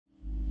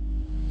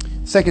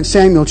2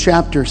 Samuel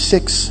chapter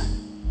 6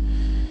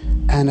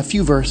 and a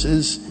few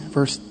verses.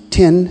 Verse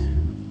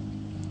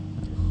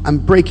 10. I'm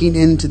breaking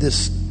into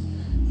this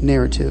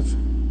narrative.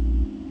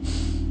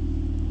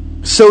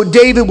 So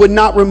David would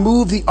not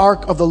remove the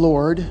ark of the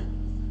Lord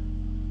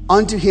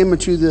unto him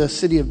into the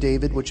city of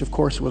David, which of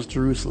course was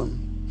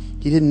Jerusalem.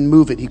 He didn't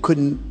move it. He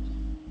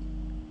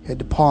had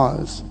to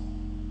pause.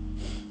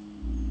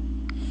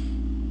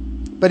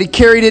 But he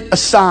carried it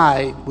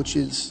aside, which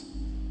is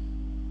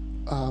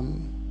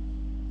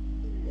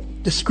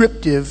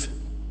descriptive,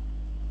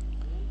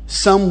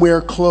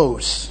 somewhere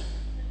close.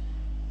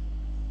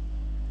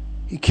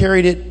 He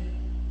carried it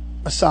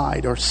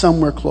aside, or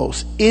somewhere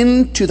close,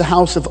 into the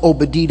house of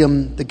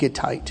Obed-Edom the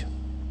Gittite.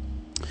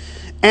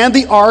 And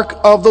the ark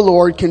of the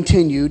Lord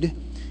continued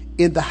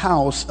in the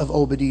house of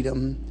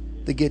Obed-Edom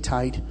the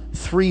Gittite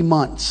 3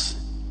 months.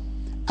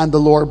 And the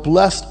Lord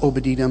blessed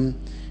Obed-Edom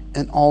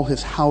and all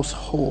his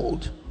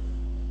household.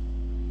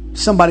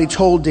 Somebody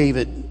told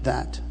David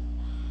that,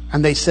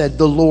 and they said,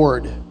 the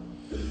Lord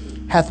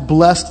hath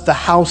blessed the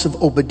house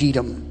of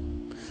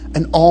Obed-Edom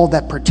and all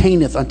that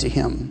pertaineth unto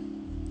him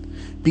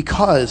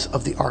because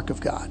of the ark of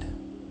God.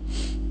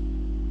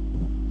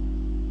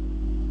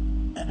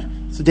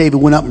 So David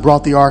went up and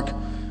brought the ark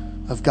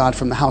of God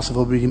from the house of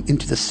Obed-Edom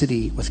into the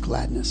city with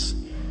gladness.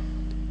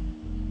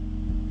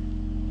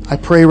 I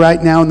pray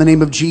right now in the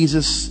name of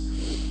Jesus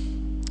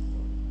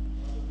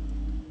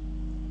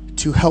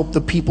to help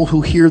the people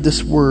who hear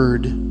this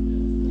word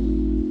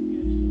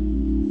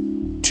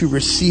to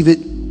receive it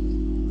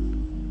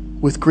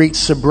with great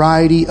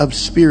sobriety of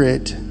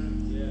spirit.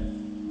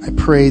 I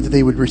pray that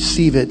they would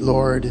receive it,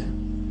 Lord.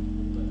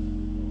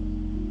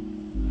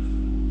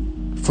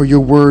 For your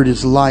word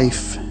is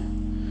life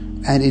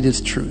and it is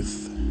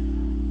truth.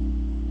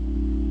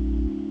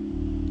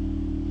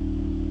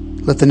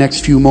 Let the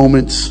next few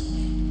moments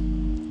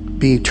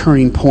be a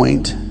turning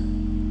point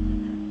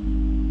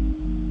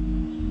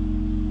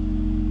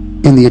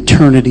in the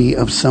eternity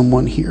of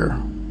someone here.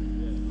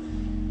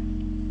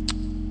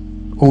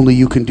 Only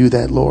you can do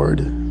that,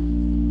 Lord.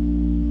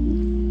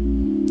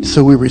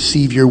 So we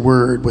receive your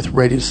word with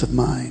readiness of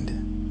mind.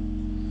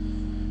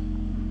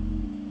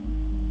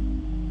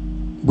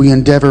 We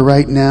endeavor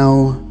right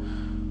now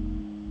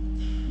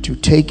to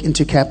take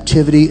into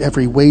captivity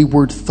every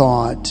wayward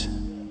thought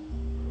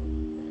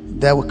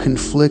that will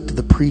conflict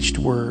the preached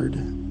word.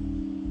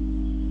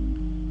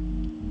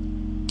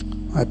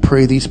 I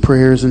pray these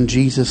prayers in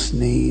Jesus'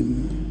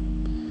 name.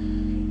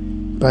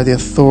 By the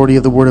authority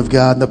of the word of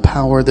God and the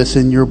power that's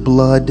in your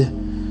blood,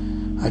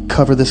 I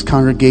cover this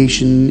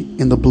congregation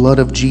in the blood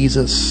of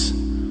Jesus.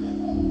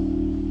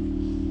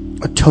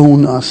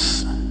 Atone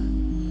us.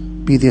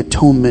 Be the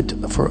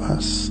atonement for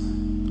us.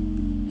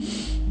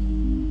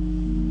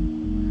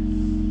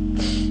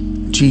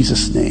 In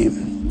Jesus'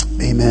 name,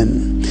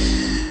 amen.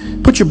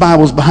 Put your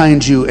Bibles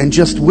behind you and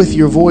just with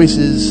your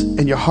voices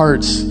and your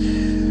hearts,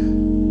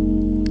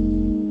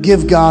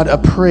 give God a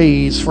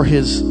praise for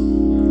his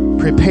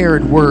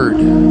prepared word.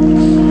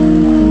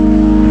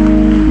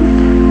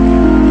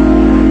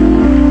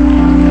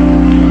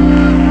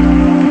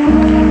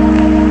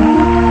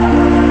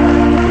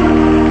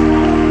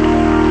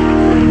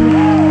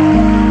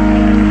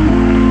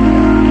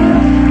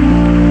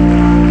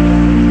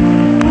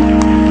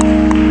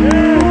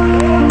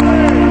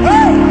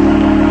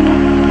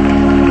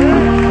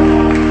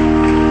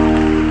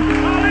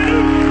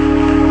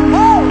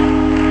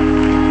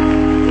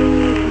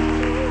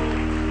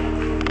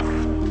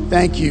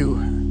 Thank you,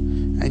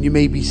 and you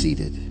may be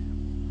seated.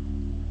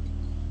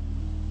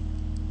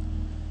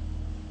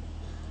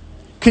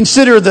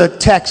 Consider the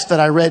text that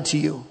I read to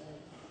you.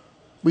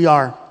 We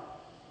are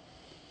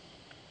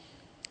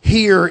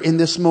here in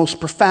this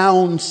most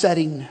profound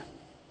setting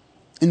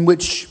in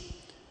which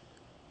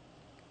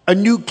a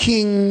new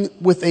king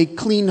with a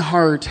clean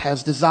heart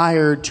has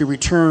desired to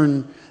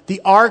return the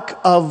Ark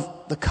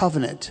of the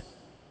Covenant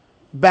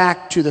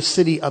back to the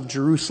city of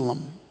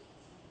Jerusalem.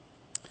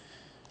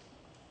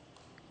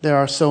 There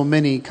are so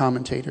many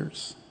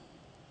commentators.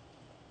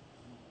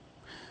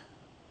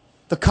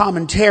 The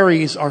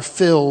commentaries are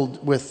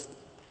filled with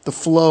the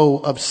flow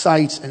of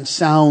sights and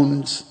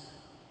sounds.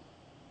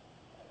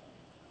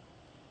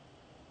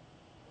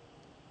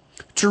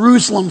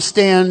 Jerusalem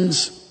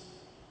stands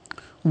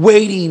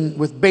waiting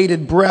with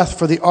bated breath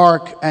for the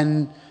ark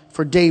and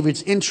for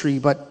David's entry,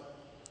 but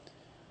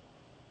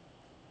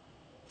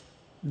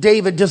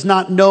David does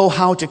not know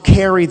how to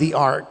carry the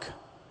ark.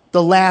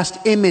 The last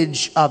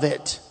image of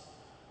it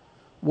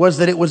was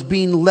that it was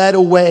being led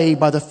away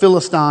by the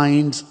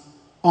Philistines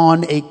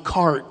on a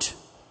cart.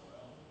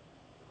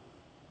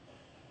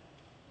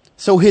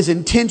 So his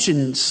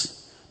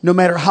intentions, no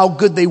matter how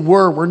good they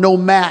were no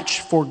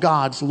match for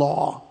God's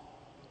law.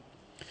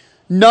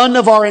 None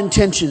of our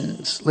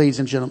intentions, ladies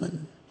and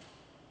gentlemen,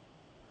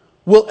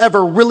 will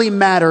ever really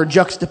matter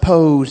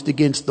juxtaposed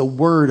against the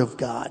Word of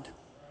God.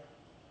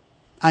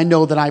 I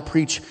know that I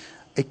preach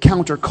a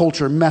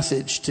counterculture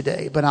message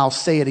today, but I'll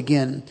say it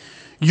again.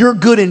 Your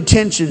good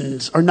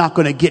intentions are not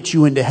going to get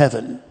you into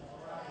heaven.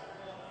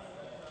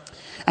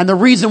 And the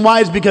reason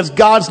why is because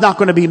God's not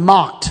going to be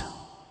mocked.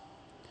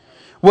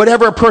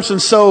 Whatever a person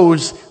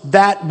sows,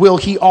 that will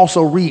he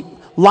also reap.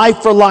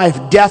 Life for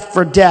life, death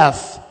for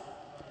death.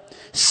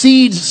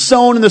 Seeds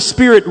sown in the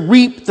Spirit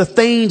reap the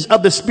things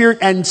of the Spirit,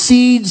 and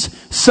seeds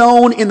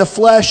sown in the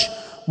flesh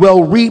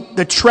will reap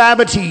the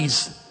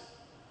travaties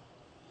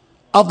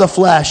of the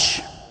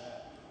flesh.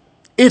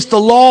 It's the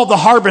law of the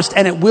harvest,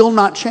 and it will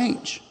not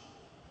change.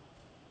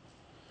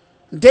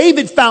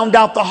 David found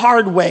out the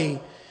hard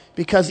way,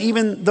 because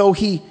even though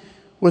he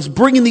was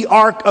bringing the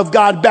ark of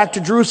God back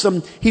to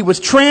Jerusalem, he was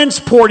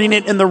transporting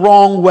it in the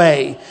wrong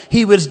way.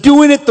 He was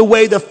doing it the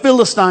way the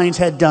Philistines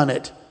had done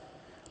it.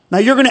 Now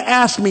you're going to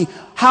ask me,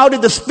 how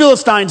did the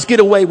Philistines get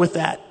away with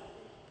that?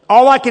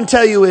 All I can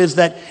tell you is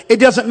that it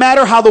doesn't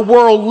matter how the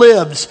world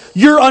lives.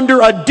 You're under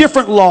a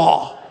different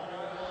law.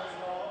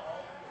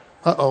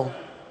 Uh-oh.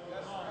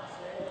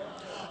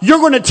 You're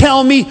going to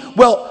tell me,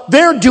 well,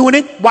 they're doing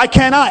it. Why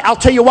can't I? I'll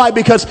tell you why.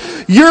 Because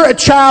you're a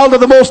child of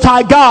the Most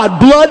High God,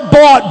 blood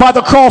bought by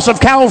the cross of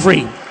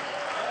Calvary.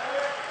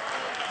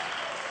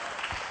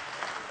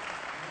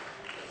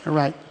 All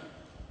right.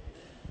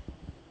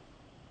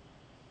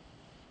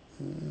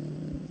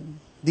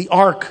 The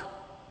ark,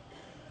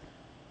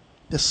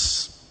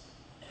 this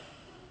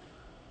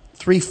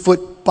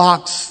 3-foot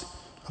box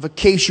of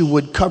acacia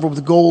wood covered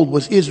with gold,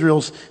 was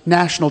Israel's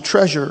national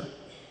treasure.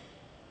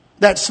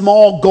 That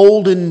small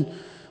golden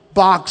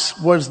box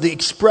was the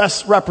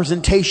express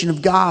representation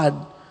of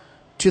God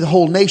to the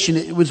whole nation.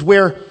 It was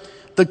where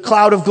the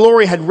cloud of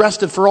glory had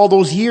rested for all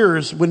those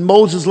years when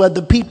Moses led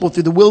the people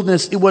through the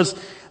wilderness. It was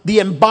the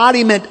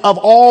embodiment of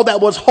all that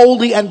was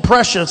holy and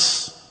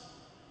precious.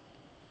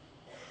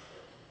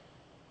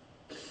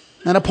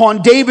 And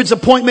upon David's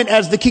appointment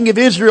as the king of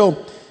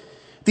Israel,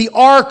 the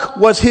ark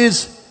was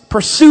his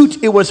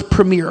pursuit. It was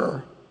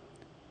premier.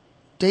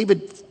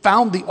 David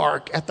found the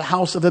ark at the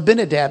house of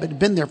Abinadab. It had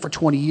been there for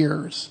 20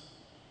 years.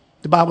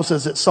 The Bible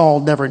says that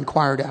Saul never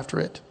inquired after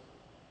it.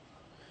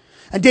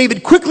 And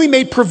David quickly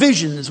made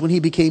provisions when he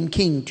became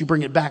king to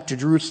bring it back to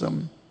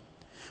Jerusalem.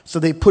 So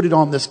they put it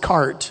on this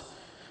cart.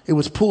 It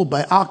was pulled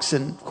by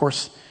oxen. Of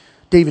course,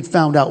 David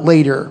found out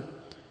later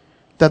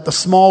that the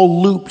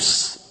small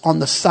loops on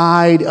the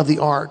side of the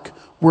ark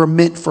were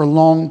meant for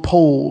long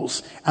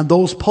poles. And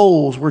those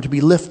poles were to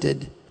be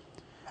lifted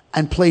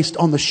and placed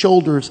on the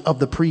shoulders of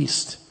the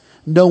priest.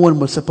 No one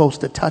was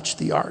supposed to touch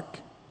the ark.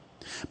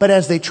 But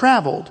as they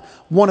traveled,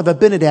 one of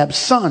Abinadab's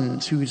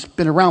sons, who's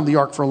been around the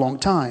ark for a long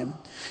time,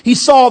 he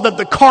saw that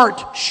the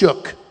cart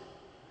shook.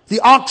 The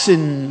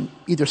oxen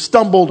either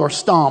stumbled or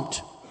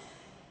stomped.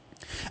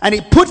 And he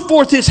put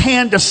forth his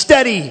hand to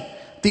steady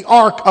the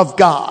ark of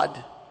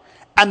God.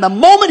 And the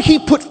moment he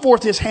put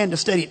forth his hand to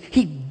steady it,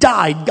 he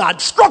died.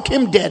 God struck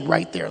him dead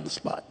right there on the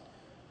spot.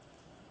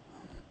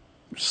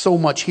 There's so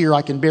much here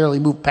I can barely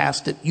move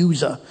past it.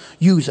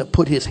 Uzzah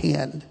put his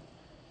hand.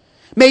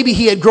 Maybe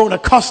he had grown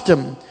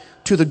accustomed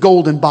to the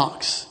golden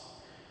box.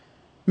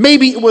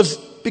 Maybe it was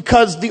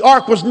because the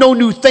ark was no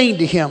new thing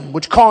to him,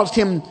 which caused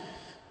him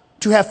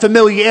to have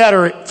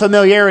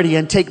familiarity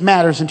and take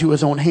matters into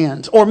his own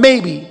hands. Or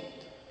maybe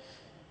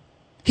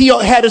he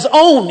had his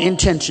own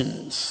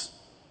intentions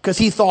because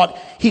he thought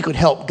he could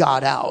help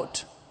God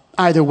out.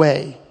 Either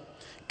way,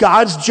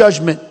 God's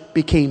judgment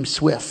became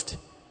swift.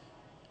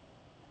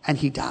 And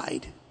he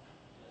died.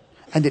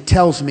 And it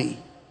tells me,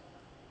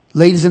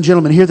 ladies and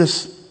gentlemen, hear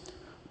this.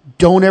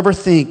 Don't ever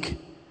think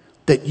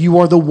that you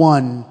are the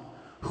one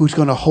who's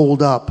going to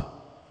hold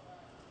up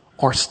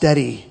or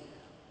steady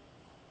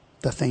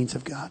the things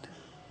of God.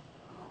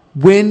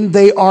 When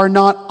they are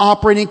not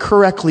operating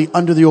correctly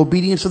under the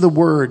obedience of the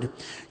word,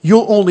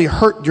 you'll only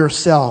hurt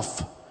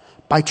yourself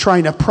by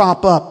trying to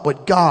prop up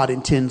what God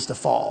intends to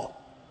fall.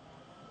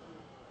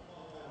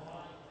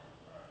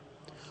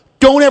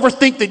 Don't ever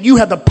think that you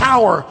have the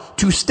power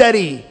to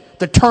steady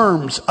the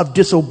terms of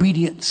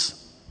disobedience.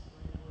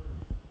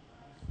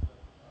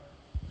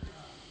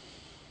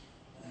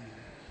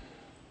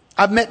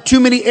 I've met too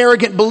many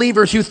arrogant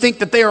believers who think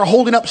that they are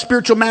holding up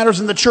spiritual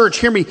matters in the church.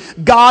 Hear me.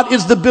 God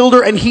is the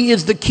builder and he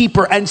is the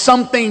keeper. And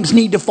some things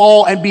need to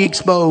fall and be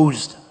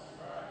exposed.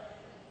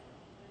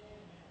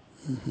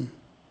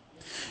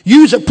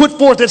 Uzzah put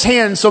forth his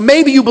hand. So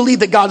maybe you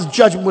believe that God's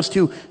judgment was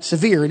too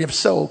severe. And if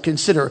so,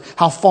 consider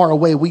how far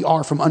away we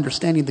are from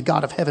understanding the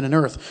God of heaven and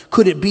earth.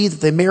 Could it be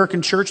that the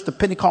American church, the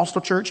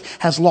Pentecostal church,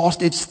 has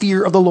lost its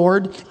fear of the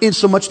Lord in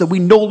so much that we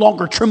no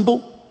longer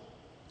tremble?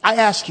 I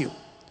ask you,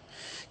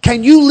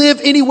 can you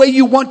live any way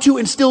you want to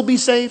and still be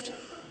saved?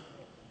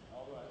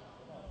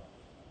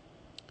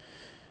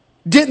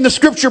 Didn't the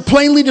scripture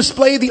plainly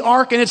display the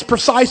ark in its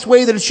precise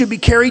way that it should be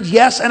carried?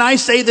 Yes, and I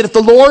say that if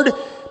the Lord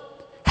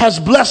has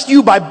blessed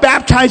you by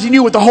baptizing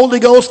you with the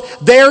Holy Ghost,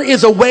 there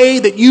is a way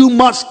that you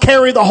must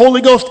carry the Holy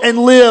Ghost and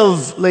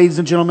live, ladies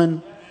and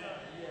gentlemen.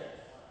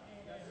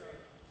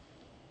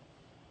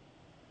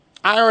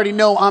 I already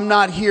know I'm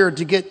not here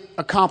to get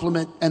a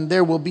compliment, and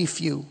there will be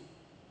few.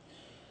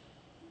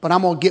 But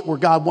I'm going to get where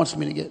God wants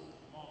me to get.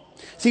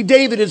 See,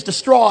 David is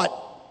distraught.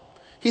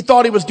 He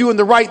thought he was doing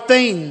the right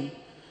thing.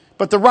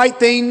 But the right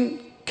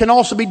thing can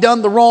also be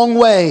done the wrong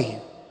way.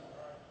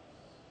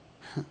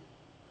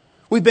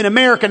 We've been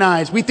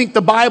Americanized. We think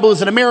the Bible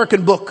is an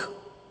American book.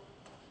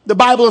 The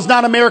Bible is not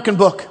an American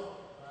book.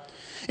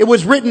 It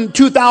was written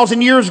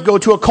 2,000 years ago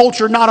to a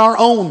culture not our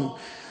own.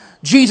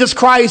 Jesus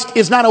Christ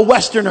is not a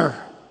Westerner.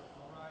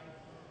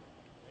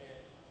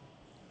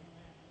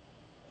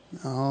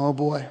 Oh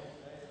boy.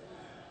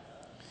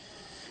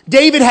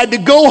 David had to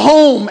go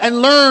home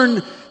and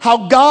learn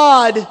how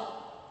God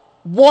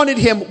wanted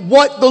him,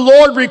 what the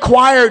Lord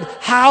required.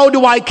 How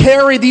do I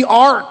carry the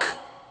ark?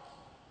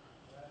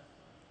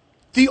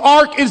 The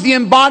ark is the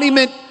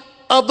embodiment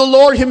of the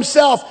Lord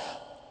himself.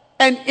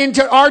 And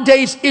into our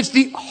days, it's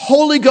the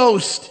Holy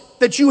Ghost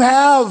that you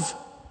have.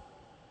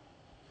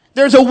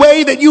 There's a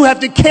way that you have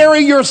to carry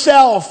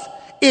yourself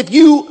if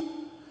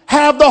you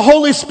have the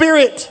Holy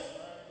Spirit.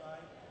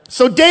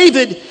 So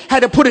David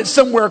had to put it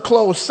somewhere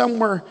close,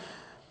 somewhere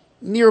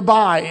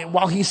nearby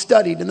while he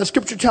studied. And the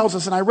scripture tells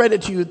us, and I read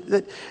it to you,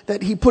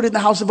 that he put it in the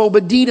house of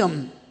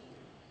Obed-Edom.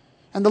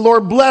 And the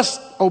Lord blessed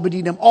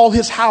Obed-Edom, all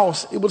his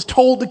house. It was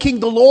told the king,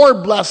 the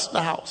Lord blessed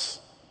the house.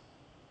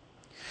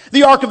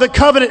 The Ark of the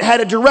Covenant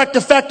had a direct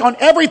effect on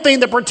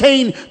everything that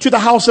pertained to the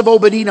house of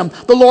Obed-Edom.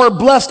 The Lord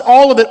blessed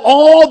all of it,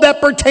 all that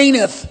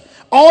pertaineth,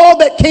 all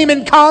that came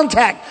in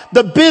contact,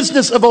 the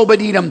business of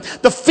Obed-Edom,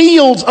 the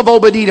fields of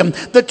Obed-Edom,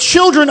 the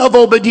children of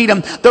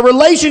Obed-Edom, the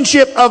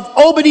relationship of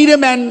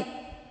Obed-Edom and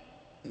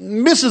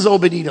Mrs.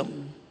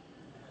 Obed-Edom.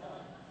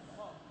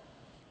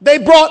 They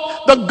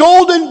brought the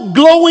golden,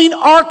 glowing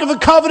Ark of the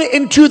Covenant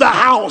into the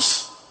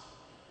house.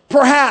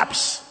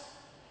 Perhaps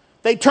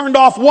they turned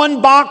off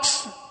one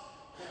box,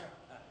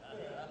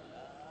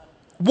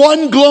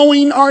 one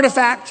glowing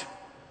artifact,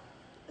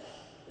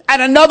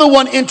 and another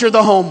one entered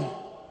the home.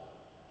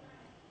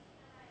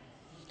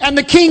 And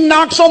the king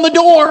knocks on the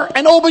door,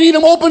 and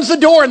Obed-Edom opens the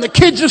door, and the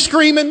kids are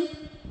screaming.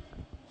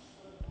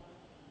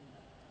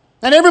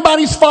 And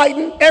everybody's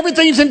fighting.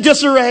 Everything's in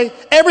disarray.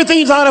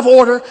 Everything's out of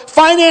order.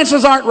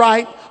 Finances aren't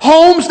right.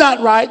 Home's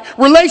not right.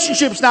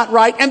 Relationship's not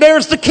right. And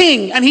there's the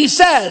king. And he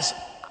says,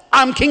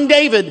 I'm King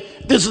David.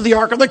 This is the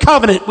Ark of the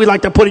Covenant we'd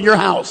like to put in your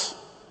house.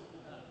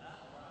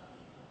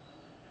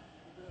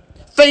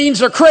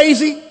 Things are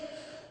crazy.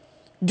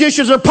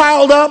 Dishes are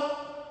piled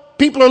up.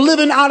 People are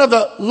living out of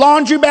the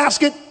laundry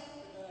basket.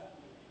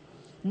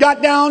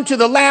 Got down to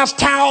the last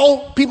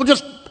towel. People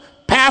just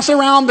pass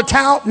around the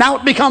towel. Now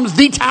it becomes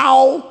the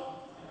towel.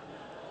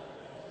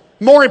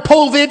 Maury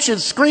Povich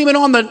is screaming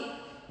on the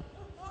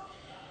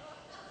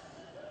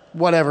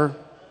whatever.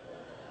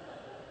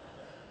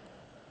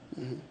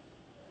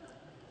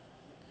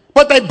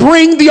 But they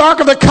bring the Ark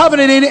of the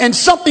Covenant in, and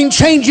something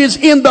changes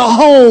in the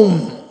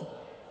home.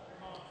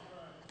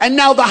 And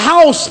now the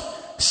house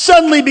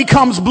suddenly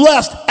becomes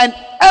blessed, and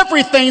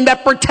everything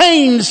that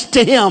pertains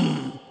to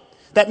him.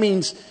 That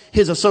means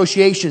his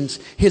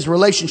associations, his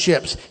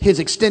relationships, his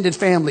extended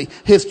family,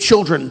 his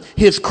children,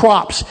 his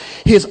crops,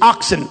 his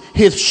oxen,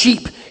 his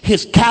sheep,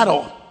 his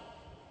cattle.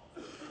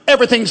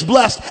 Everything's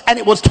blessed. And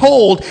it was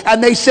told,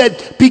 and they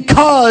said,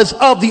 because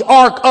of the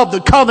Ark of the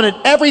Covenant,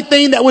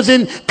 everything that was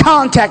in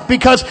contact,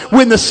 because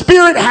when the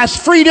Spirit has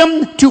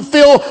freedom to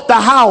fill the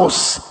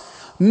house,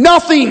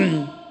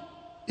 nothing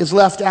is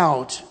left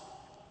out,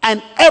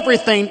 and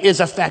everything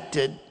is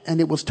affected. And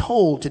it was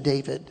told to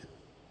David.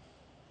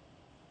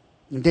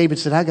 And David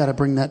said, I got to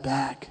bring that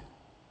back.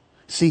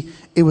 See,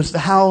 it was the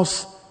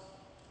house,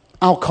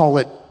 I'll call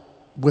it,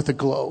 with a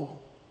glow.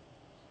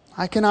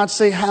 I cannot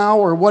say how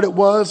or what it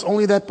was,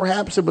 only that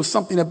perhaps it was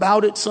something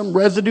about it, some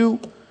residue,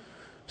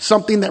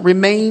 something that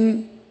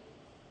remained.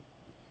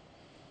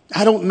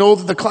 I don't know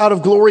that the cloud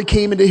of glory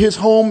came into his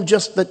home,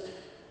 just that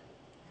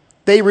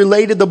they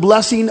related the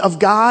blessing of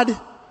God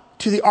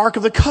to the Ark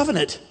of the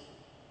Covenant.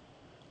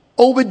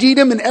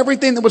 Obed-Edom and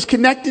everything that was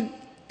connected,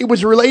 it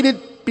was related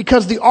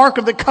because the Ark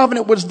of the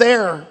Covenant was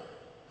there.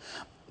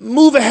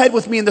 Move ahead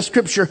with me in the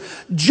scripture.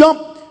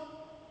 Jump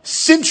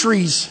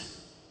centuries.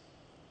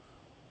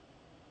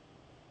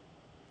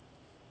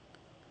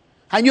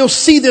 And you'll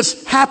see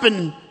this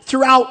happen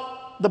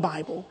throughout the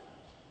Bible.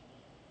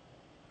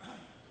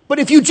 But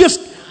if you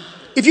just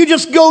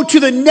go to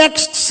the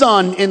next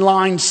son in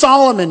line,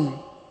 Solomon,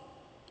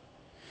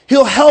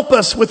 he'll help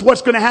us with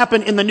what's going to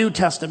happen in the New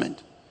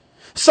Testament.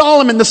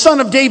 Solomon, the son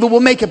of David,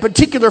 will make a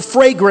particular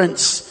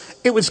fragrance.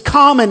 It was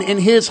common in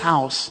his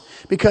house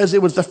because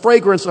it was the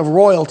fragrance of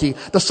royalty.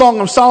 The Song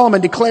of Solomon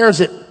declares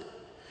it.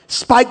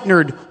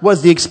 Spikenard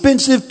was the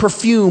expensive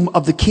perfume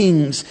of the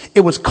kings.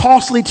 It was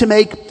costly to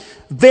make,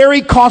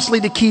 very costly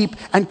to keep,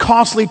 and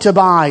costly to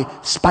buy.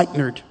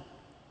 Spikenard.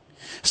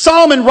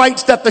 Solomon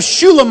writes that the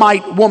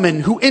Shulamite woman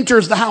who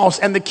enters the house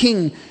and the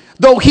king,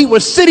 though he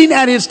was sitting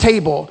at his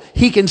table,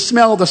 he can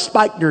smell the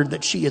spikenard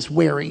that she is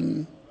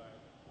wearing.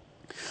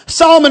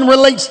 Solomon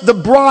relates the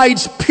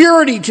bride's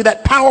purity to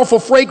that powerful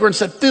fragrance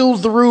that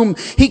fills the room.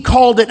 He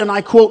called it, and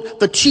I quote,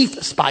 the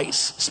chief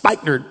spice,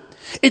 spikenard.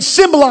 It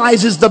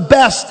symbolizes the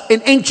best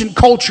in ancient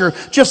culture,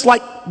 just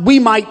like we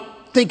might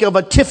think of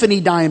a Tiffany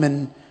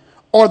diamond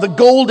or the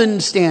golden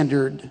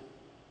standard.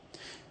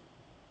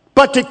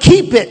 But to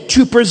keep it,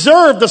 to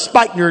preserve the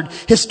spikenard,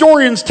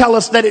 historians tell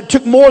us that it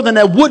took more than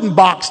a wooden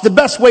box. The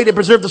best way to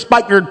preserve the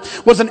spikenard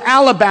was an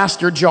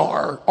alabaster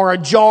jar, or a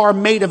jar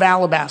made of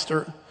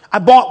alabaster. I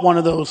bought one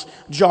of those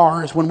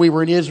jars when we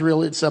were in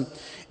Israel.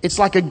 It's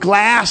like a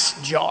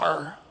glass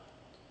jar,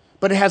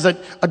 but it has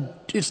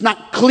it's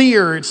not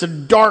clear. It's a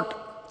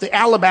dark, the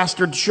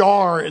alabaster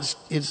jar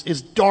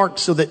is dark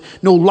so that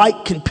no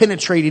light can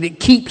penetrate it.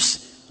 It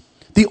keeps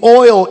the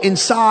oil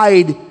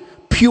inside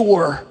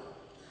pure.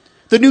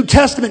 The New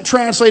Testament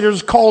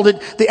translators called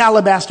it the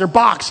alabaster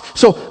box.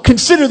 So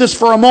consider this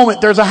for a moment.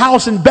 There's a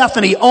house in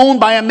Bethany owned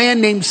by a man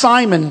named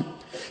Simon.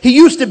 He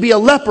used to be a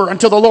leper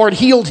until the Lord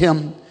healed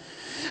him.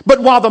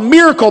 But while the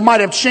miracle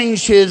might have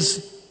changed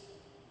his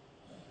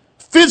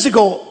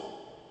physical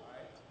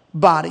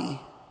body,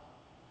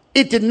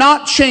 it did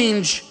not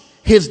change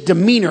his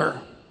demeanor.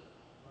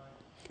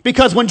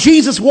 Because when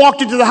Jesus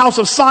walked into the house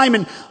of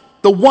Simon,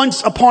 the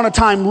once upon a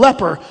time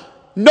leper,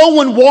 no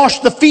one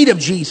washed the feet of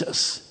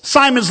Jesus.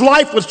 Simon's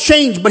life was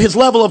changed, but his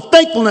level of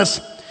thankfulness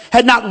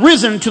had not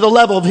risen to the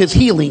level of his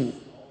healing.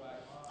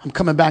 I'm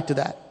coming back to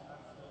that.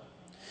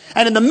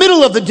 And in the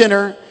middle of the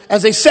dinner,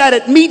 as they sat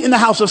at meat in the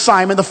house of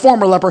Simon, the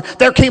former leper,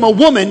 there came a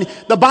woman,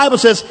 the Bible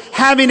says,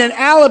 having an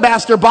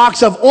alabaster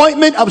box of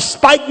ointment of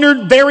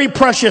spikenard, very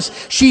precious.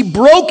 She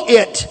broke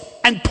it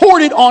and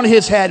poured it on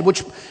his head,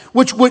 which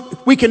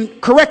we can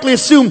correctly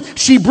assume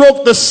she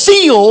broke the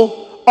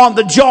seal on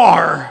the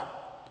jar.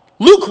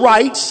 Luke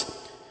writes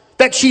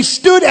that she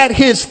stood at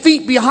his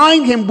feet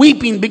behind him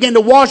weeping, began to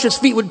wash his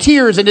feet with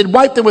tears, and did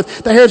wipe them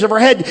with the hairs of her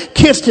head,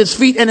 kissed his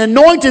feet, and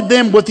anointed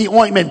them with the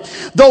ointment.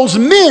 Those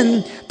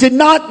men did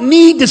not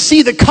need to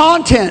see the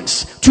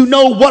contents to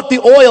know what the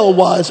oil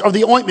was or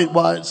the ointment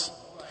was.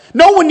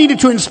 No one needed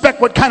to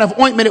inspect what kind of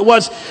ointment it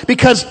was,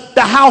 because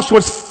the house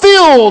was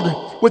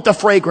filled with the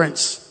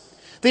fragrance.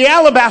 The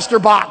alabaster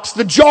box,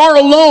 the jar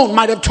alone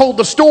might have told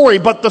the story,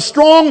 but the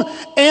strong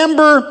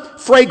amber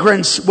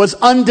fragrance was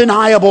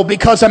undeniable,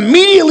 because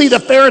immediately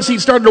the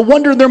Pharisees started to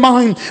wonder in their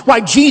mind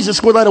why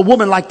Jesus would let a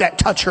woman like that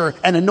touch her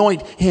and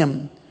anoint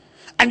him.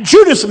 And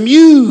Judas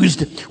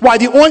mused why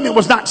the ointment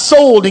was not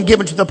sold and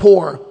given to the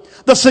poor.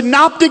 The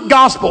synoptic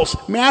gospels,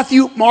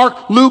 Matthew,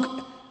 Mark,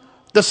 Luke,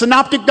 the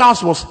synoptic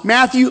gospels,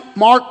 Matthew,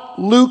 Mark,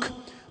 Luke,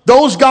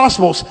 those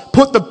gospels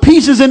put the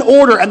pieces in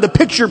order, and the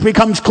picture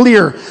becomes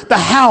clear. The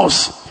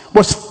house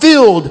was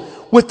filled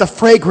with the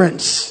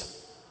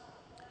fragrance.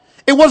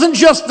 It wasn't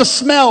just the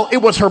smell, it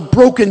was her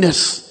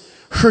brokenness,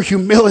 her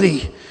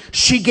humility.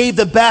 She gave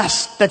the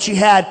best that she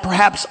had,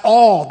 perhaps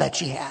all that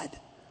she had.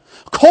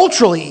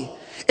 Culturally,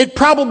 it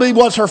probably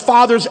was her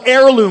father's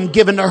heirloom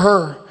given to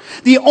her.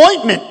 The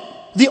ointment,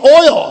 the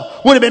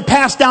oil, would have been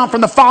passed down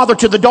from the father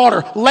to the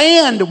daughter.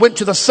 Land went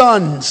to the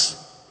sons.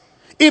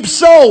 If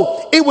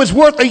so, it was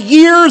worth a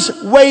year's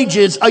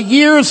wages, a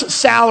year's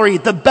salary,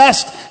 the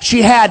best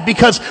she had,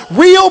 because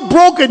real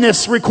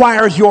brokenness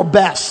requires your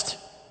best.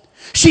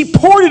 She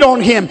poured it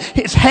on him,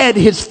 his head,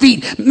 his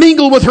feet,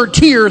 mingled with her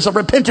tears of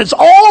repentance,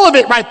 all of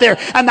it right there.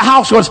 And the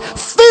house was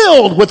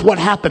filled with what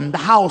happened, the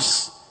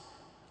house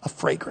of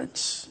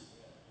fragrance.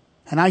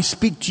 And I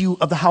speak to you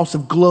of the house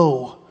of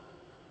glow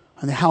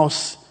and the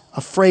house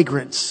of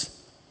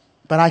fragrance,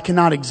 but I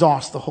cannot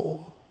exhaust the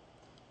whole.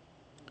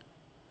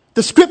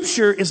 The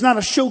scripture is not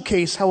a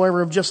showcase,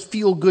 however, of just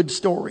feel-good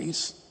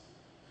stories.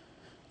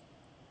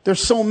 There's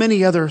so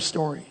many other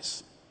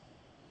stories.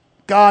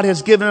 God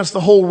has given us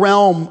the whole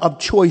realm of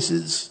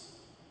choices.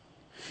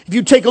 If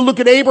you take a look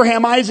at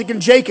Abraham, Isaac,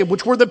 and Jacob,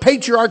 which were the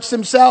patriarchs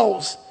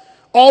themselves,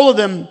 all of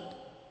them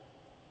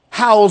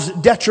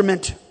housed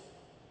detriment.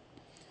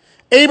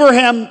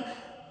 Abraham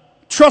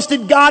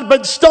trusted God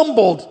but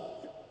stumbled.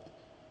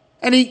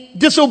 And he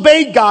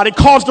disobeyed God. It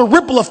caused a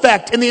ripple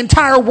effect in the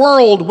entire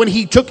world when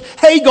he took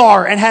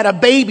Hagar and had a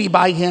baby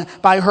by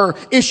her,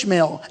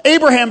 Ishmael.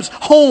 Abraham's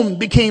home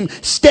became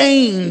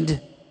stained.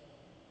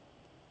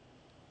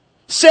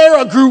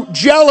 Sarah grew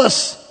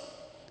jealous.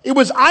 It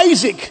was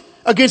Isaac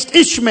against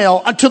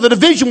Ishmael until the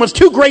division was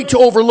too great to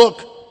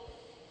overlook.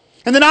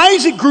 And then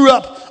Isaac grew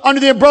up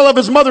under the umbrella of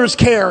his mother's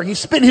care. He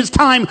spent his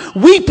time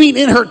weeping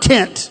in her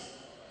tent.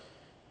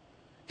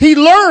 He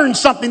learned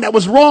something that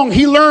was wrong.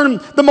 He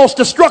learned the most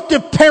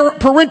destructive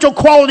parental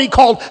quality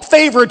called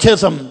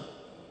favoritism.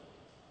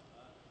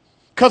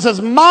 Because his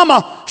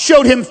mama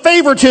showed him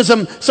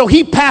favoritism, so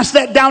he passed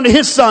that down to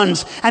his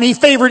sons. And he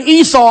favored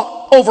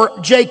Esau over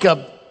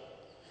Jacob.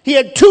 He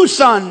had two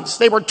sons.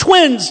 They were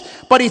twins,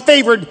 but he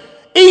favored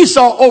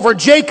Esau over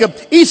Jacob.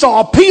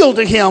 Esau appealed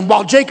to him,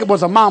 while Jacob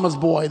was a mama's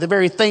boy, the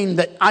very thing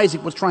that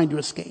Isaac was trying to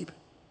escape.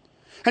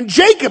 And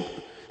Jacob,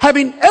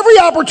 having every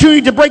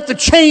opportunity to break the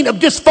chain of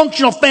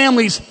dysfunctional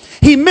families,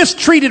 he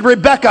mistreated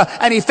Rebekah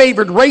and he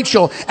favored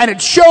Rachel. And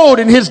it showed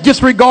in his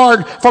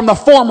disregard from the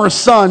former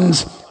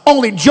sons.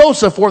 Only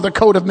Joseph wore the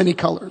coat of many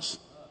colors.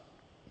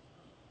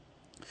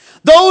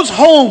 Those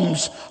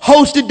homes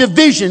hosted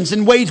divisions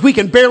in ways we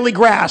can barely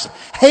grasp.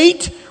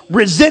 Hate,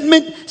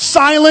 resentment,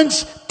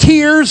 silence,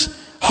 tears,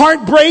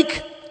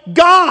 heartbreak.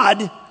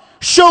 God,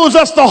 shows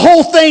us the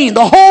whole thing,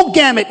 the whole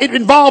gamut. It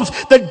involves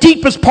the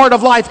deepest part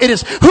of life. It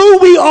is who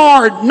we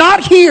are,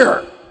 not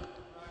here,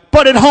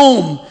 but at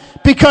home.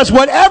 Because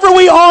whatever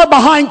we are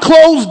behind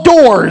closed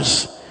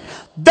doors,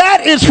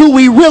 that is who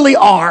we really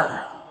are.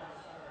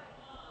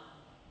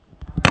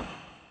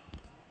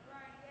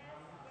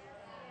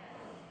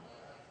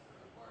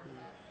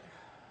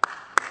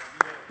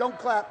 Don't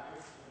clap.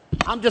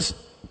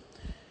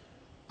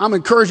 I'm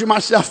encouraging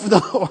myself for the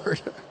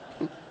Lord.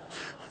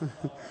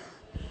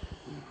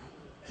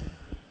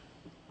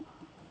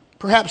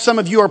 Perhaps some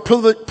of you are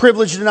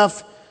privileged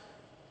enough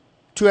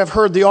to have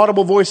heard the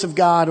audible voice of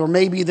God, or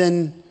maybe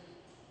the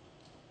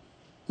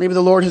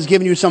Lord has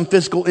given you some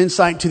physical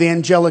insight to the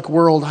angelic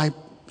world. I'm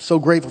so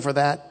grateful for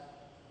that.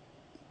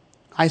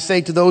 I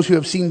say to those who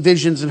have seen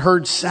visions and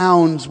heard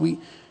sounds, we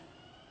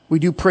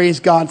do praise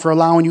God for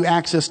allowing you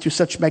access to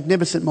such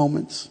magnificent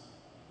moments.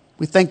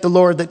 We thank the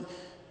Lord that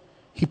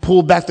He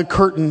pulled back the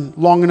curtain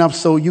long enough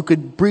so you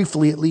could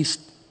briefly at least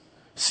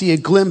see a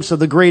glimpse of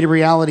the greater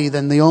reality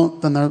than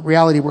the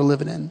reality we're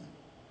living in.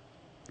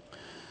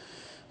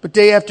 But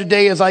day after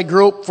day, as I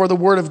grope for the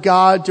Word of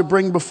God to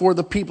bring before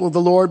the people of the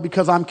Lord,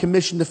 because I'm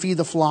commissioned to feed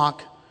the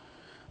flock,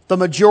 the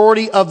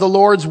majority of the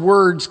Lord's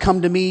words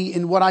come to me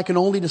in what I can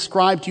only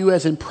describe to you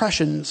as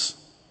impressions.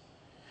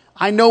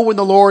 I know when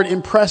the Lord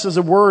impresses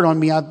a word on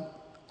me.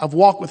 I've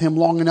walked with Him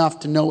long enough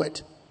to know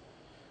it.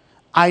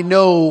 I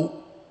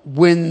know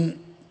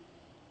when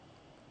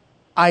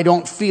I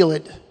don't feel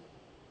it.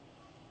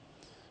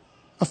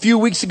 A few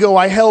weeks ago,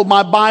 I held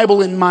my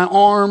Bible in my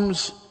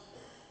arms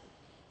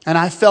and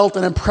I felt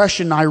an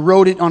impression. I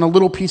wrote it on a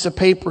little piece of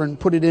paper and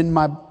put it in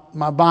my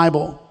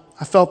Bible.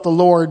 I felt the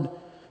Lord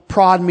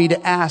prod me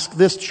to ask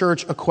this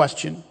church a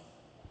question.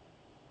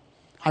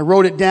 I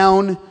wrote it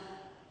down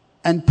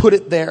and put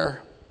it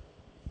there.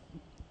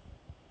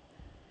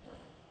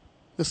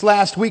 This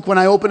last week when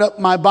I opened up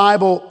my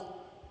Bible,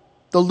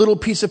 the little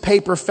piece of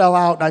paper fell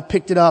out and I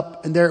picked it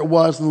up and there it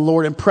was, and the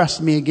Lord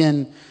impressed me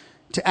again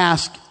to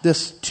ask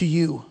this to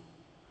you.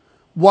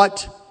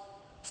 What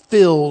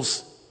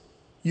fills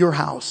your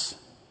house?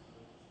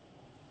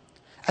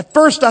 At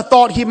first I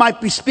thought He might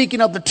be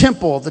speaking of the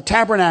temple, the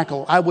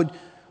tabernacle. I would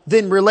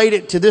then relate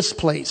it to this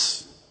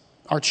place,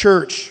 our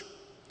church.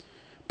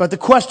 But the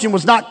question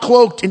was not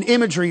cloaked in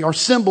imagery or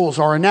symbols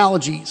or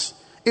analogies.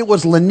 It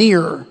was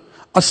linear,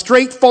 a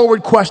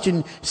straightforward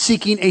question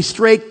seeking a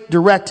straight,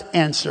 direct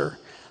answer.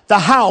 The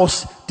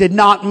house did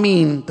not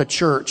mean the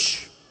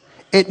church.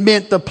 It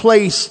meant the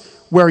place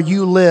where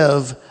you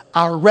live,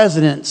 our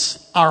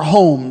residence, our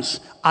homes.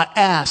 I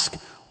ask,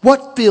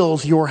 what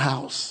fills your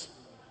house?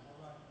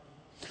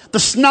 The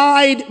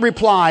snide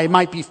reply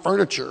might be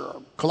furniture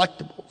or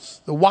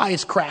collectibles. The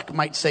wisecrack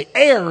might say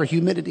air or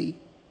humidity.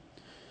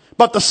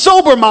 But the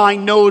sober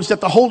mind knows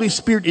that the Holy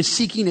Spirit is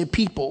seeking a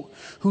people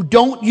who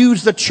don't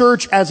use the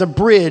church as a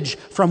bridge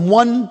from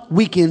one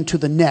weekend to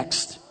the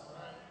next.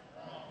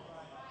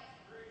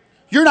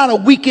 You're not a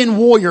weekend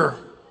warrior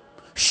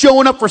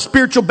showing up for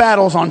spiritual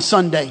battles on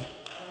Sunday.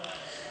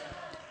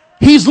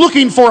 He's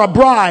looking for a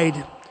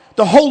bride.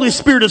 The Holy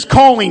Spirit is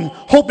calling,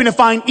 hoping to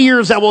find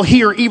ears that will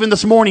hear even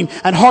this morning,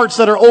 and hearts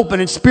that are open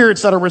and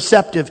spirits that are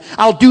receptive.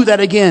 I'll do that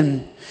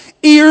again.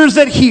 Ears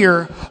that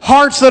hear,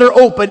 hearts that are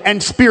open,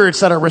 and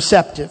spirits that are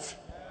receptive.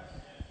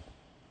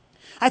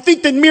 I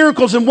think that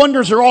miracles and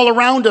wonders are all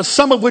around us,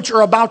 some of which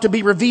are about to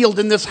be revealed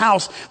in this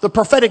house. The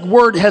prophetic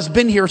word has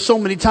been here so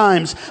many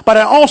times. But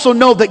I also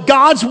know that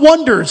God's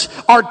wonders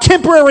are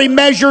temporary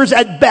measures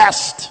at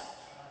best.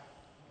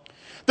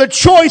 The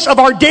choice of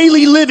our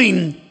daily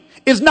living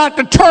is not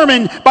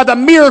determined by the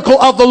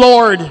miracle of the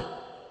Lord.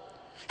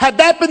 Had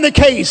that been the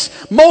case,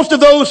 most of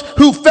those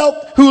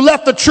who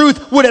left the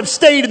truth would have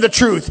stayed in the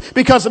truth,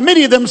 because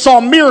many of them saw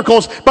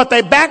miracles, but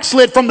they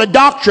backslid from the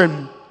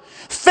doctrine.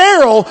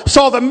 Pharaoh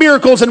saw the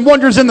miracles and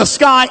wonders in the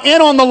sky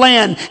and on the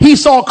land. He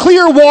saw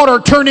clear water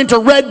turn into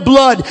red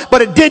blood,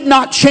 but it did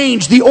not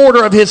change the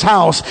order of his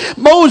house.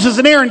 Moses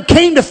and Aaron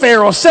came to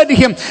Pharaoh, said to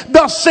him,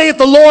 "Thus saith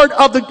the Lord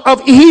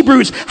of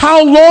Hebrews,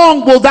 how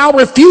long wilt thou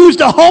refuse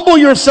to humble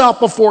yourself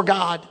before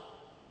God?"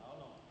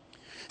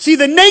 See,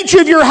 the nature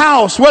of your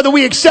house, whether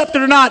we accept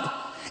it or not,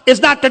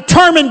 is not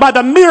determined by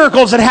the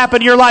miracles that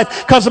happen in your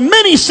life. Because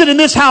many sit in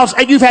this house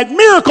and you've had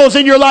miracles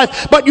in your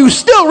life, but you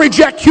still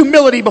reject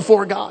humility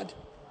before God.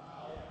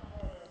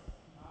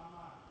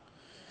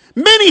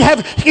 Many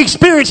have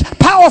experienced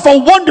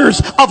powerful wonders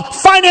of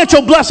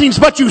financial blessings,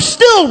 but you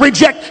still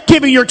reject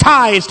giving your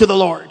tithes to the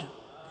Lord.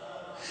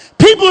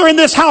 People are in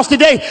this house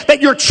today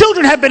that your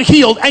children have been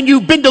healed and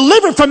you've been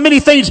delivered from many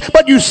things,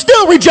 but you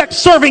still reject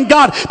serving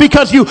God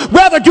because you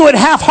rather do it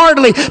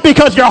half-heartedly,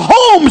 because your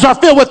homes are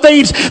filled with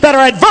things that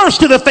are adverse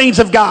to the things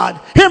of God.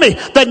 Hear me.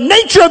 The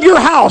nature of your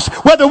house,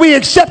 whether we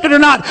accept it or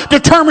not,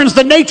 determines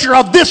the nature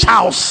of this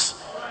house.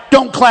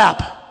 Don't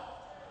clap.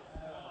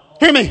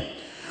 Hear me.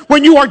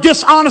 When you are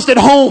dishonest at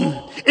home,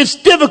 it's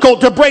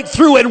difficult to break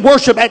through and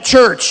worship at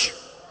church.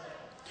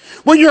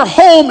 When your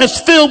home is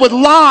filled with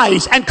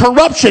lies and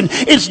corruption,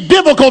 it's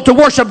difficult to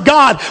worship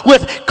God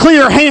with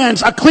clear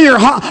hands, a clear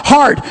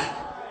heart.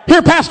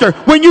 Here, Pastor,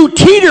 when you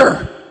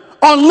teeter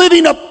on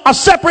living a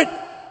separate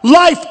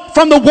life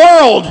from the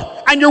world,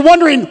 and you're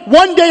wondering,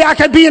 one day I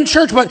could be in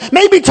church, but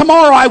maybe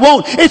tomorrow I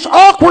won't. It's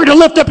awkward to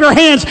lift up your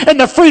hands in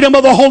the freedom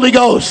of the Holy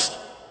Ghost.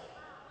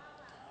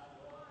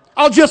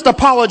 I'll just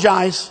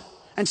apologize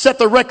and set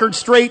the record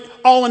straight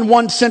all in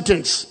one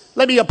sentence.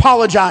 Let me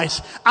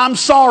apologize. I'm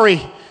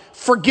sorry.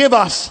 Forgive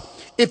us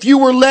if you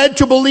were led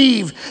to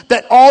believe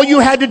that all you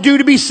had to do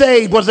to be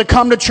saved was to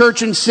come to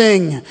church and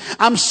sing.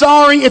 I'm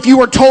sorry if you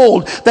were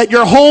told that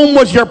your home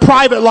was your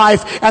private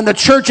life and the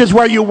church is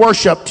where you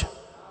worshiped.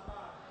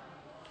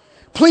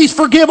 Please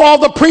forgive all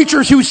the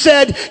preachers who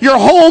said your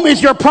home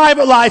is your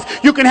private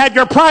life. You can have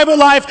your private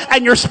life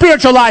and your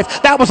spiritual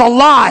life. That was a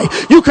lie.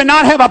 You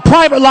cannot have a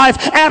private life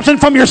absent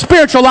from your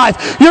spiritual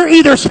life. You're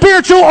either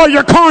spiritual or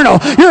you're carnal.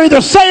 You're either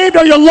saved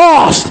or you're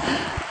lost.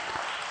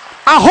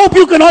 I hope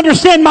you can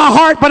understand my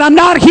heart, but I'm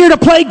not here to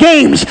play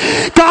games.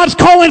 God's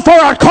calling for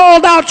a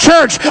called out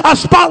church, a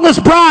spotless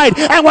bride,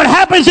 and what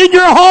happens in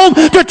your home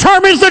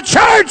determines the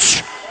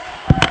church.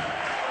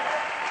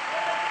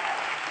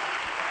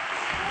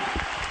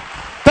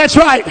 That's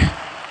right.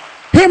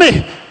 Hear me.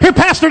 Here,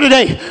 Pastor,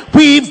 today,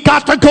 we've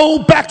got to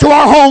go back to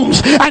our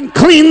homes and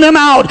clean them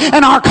out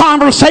in our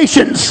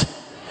conversations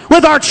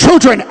with our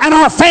children and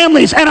our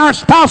families and our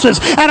spouses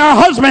and our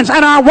husbands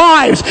and our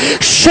wives.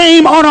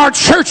 Shame on our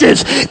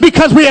churches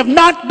because we have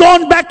not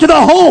gone back to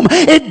the home.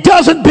 It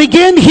doesn't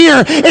begin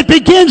here. It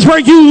begins where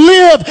you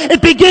live.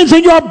 It begins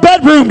in your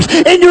bedrooms,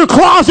 in your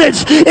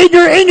closets, in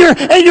your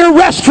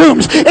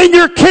restrooms, in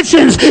your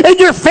kitchens, in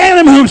your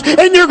family rooms,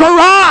 in your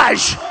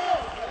garage.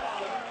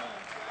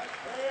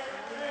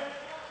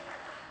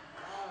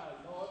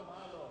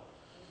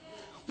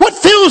 What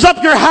fills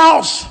up your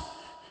house?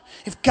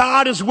 If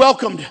God is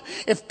welcomed,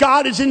 if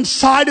God is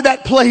inside of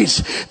that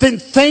place, then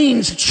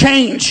things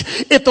change.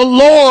 If the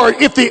Lord,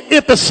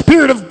 if the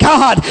Spirit of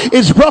God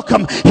is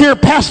welcome, here,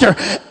 Pastor,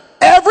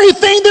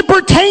 everything that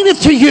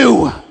pertaineth to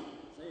you.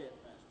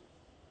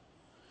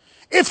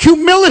 If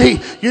humility,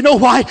 you know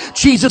why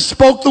Jesus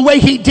spoke the way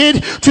he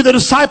did to the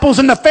disciples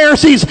and the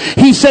Pharisees?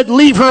 He said,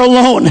 leave her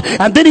alone.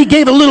 And then he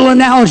gave a little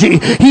analogy.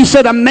 He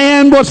said, a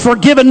man was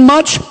forgiven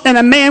much and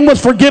a man was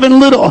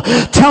forgiven little.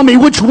 Tell me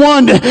which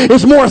one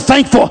is more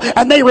thankful?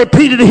 And they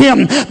repeated to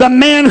him, the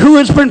man who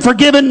has been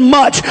forgiven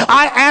much.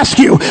 I ask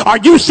you, are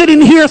you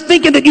sitting here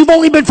thinking that you've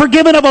only been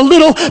forgiven of a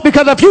little?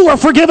 Because if you were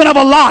forgiven of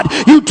a lot,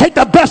 you take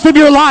the best of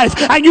your life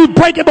and you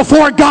break it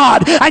before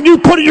God and you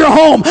put it in your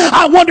home.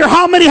 I wonder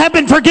how many have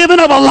been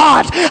forgiven of a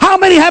lot. How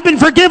many have been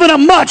forgiven of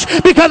much?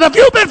 Because if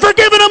you've been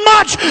forgiven of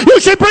much, you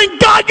should bring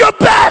God your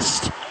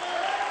best.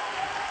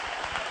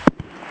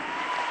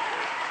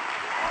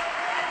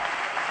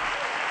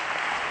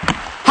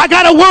 I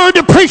got a word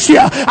to preach to you.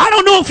 I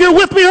don't know if you're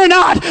with me or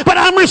not, but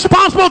I'm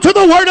responsible to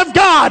the word of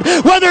God.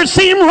 Whether it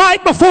seemed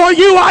right before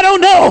you, I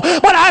don't know.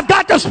 But I've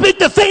got to speak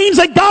the things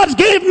that God's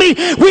gave me.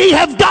 We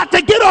have got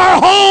to get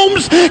our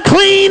homes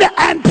clean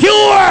and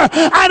pure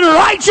and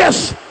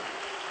righteous.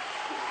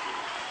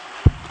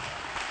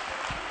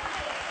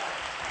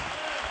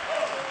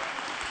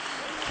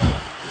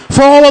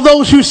 For all of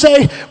those who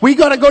say, we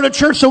got to go to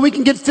church so we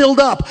can get filled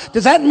up.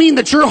 Does that mean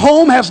that your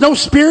home has no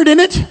spirit in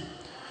it?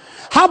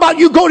 How about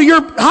you go to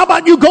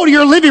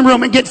your living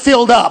room and get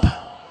filled up?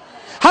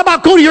 How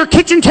about go to your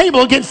kitchen table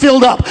and get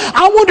filled up?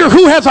 I wonder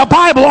who has a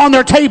Bible on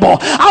their table.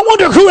 I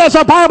wonder who has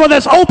a Bible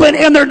that's open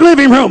in their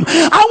living room.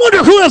 I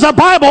wonder who has a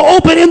Bible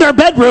open in their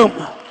bedroom.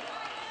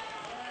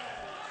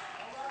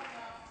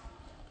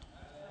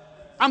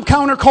 I'm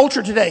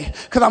counterculture today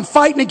because I'm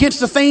fighting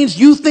against the things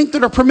you think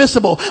that are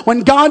permissible.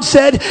 When God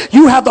said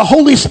you have the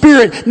Holy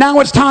Spirit, now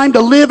it's time to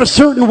live a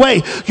certain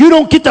way. You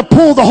don't get to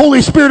pull the Holy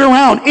Spirit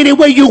around any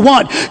way you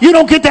want. You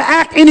don't get to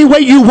act any way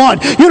you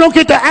want. You don't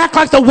get to act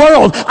like the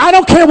world. I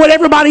don't care what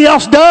everybody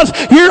else does.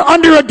 You're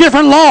under a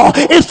different law.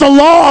 It's the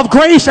law of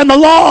grace and the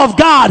law of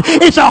God.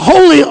 It's a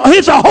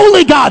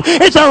holy God.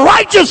 It's a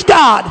righteous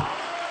God.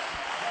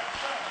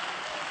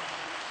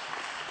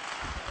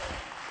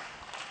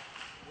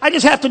 I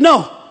just have to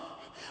know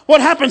what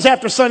happens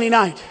after Sunday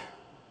night.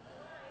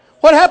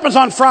 What happens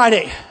on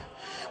Friday?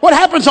 What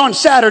happens on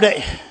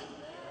Saturday?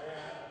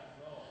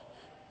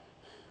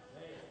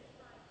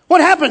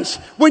 What happens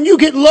when you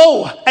get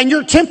low and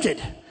you're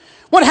tempted?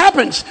 What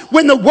happens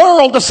when the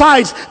world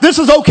decides this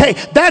is okay,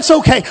 that's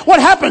okay? What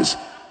happens?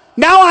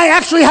 Now I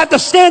actually have to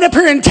stand up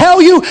here and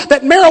tell you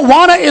that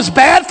marijuana is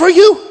bad for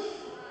you?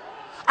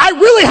 I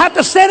really have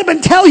to stand up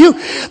and tell you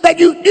that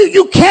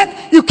you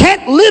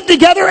can't live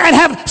together and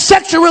have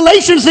sexual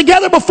relations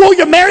together before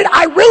you're married.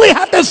 I really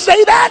have to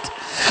say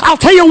that. I'll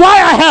tell you why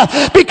I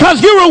have.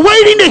 Because you were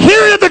waiting to hear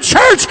it at the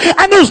church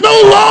and there's no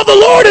law of the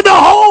Lord in the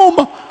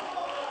home.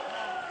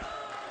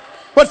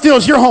 What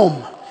fills your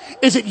home?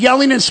 Is it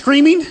yelling and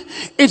screaming?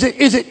 Is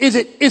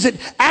it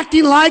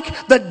acting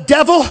like the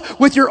devil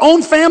with your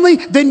own family?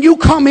 Then you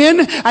come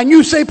in and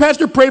you say,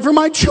 Pastor, pray for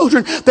my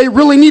children. They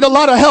really need a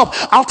lot of help.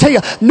 I'll tell you,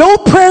 no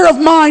prayer of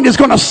mine is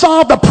going to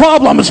solve the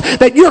problems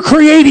that you're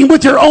creating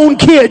with your own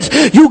kids.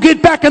 You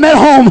get back in that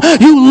home.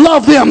 You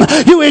love them.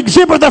 You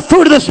exhibit the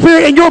fruit of the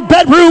Spirit in your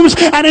bedrooms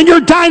and in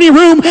your dining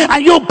room,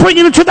 and you'll bring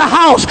it into the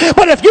house.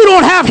 But if you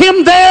don't have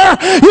him there,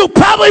 you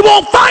probably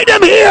won't find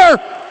him here.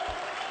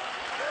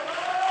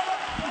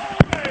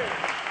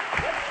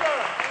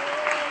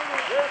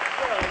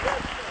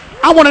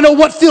 I want to know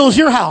what fills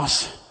your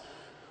house.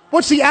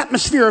 What's the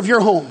atmosphere of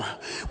your home?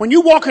 When you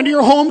walk into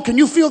your home, can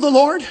you feel the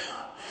Lord?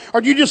 Or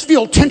do you just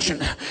feel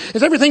tension?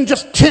 Is everything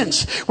just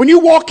tense? When you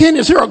walk in,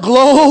 is there a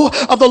glow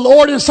of the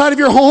Lord inside of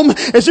your home?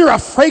 Is there a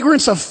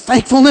fragrance of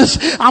thankfulness?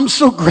 I'm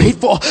so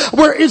grateful.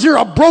 Where is there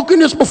a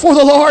brokenness before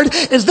the Lord?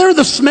 Is there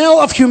the smell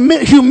of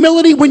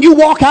humility when you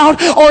walk out?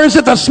 Or is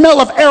it the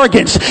smell of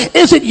arrogance?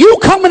 Is it you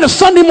coming to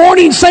Sunday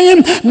morning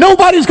saying,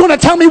 nobody's going to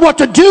tell me what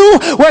to do,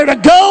 where to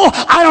go?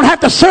 I don't have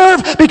to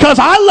serve because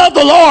I love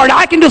the Lord.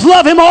 I can just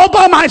love him all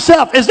by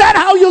myself. Is that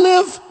how you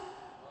live?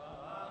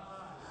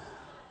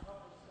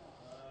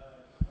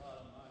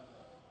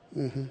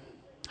 Mm-hmm.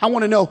 I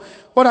want to know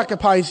what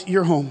occupies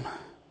your home.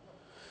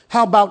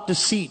 How about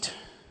deceit?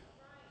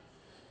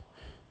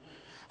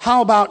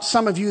 How about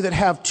some of you that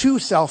have 2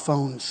 cell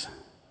phones?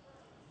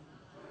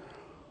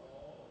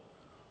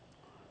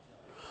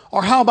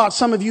 Or how about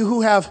some of you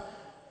who have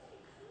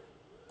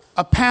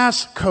a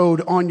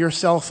passcode on your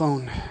cell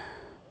phone?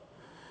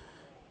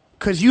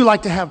 Because you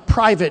like to have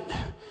private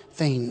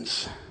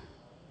things.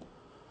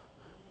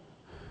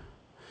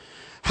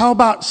 How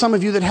about some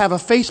of you that have a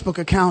Facebook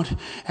account,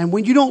 and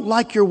when you don't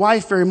like your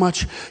wife very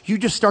much, you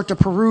just start to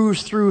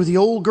peruse through the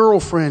old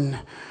girlfriend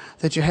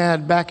that you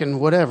had back in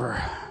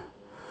whatever.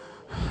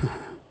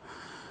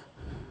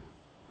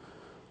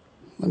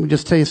 Let me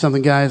just tell you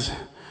something, guys.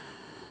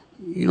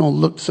 You don't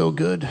look so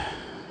good.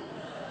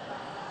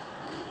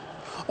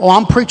 Oh,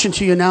 I'm preaching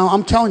to you now.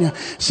 I'm telling you.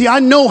 See, I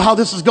know how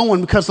this is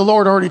going because the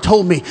Lord already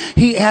told me.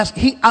 He has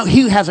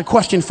a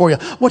question for you.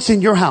 What's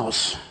in your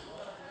house?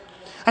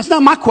 That's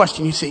not my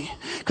question, you see,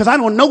 because I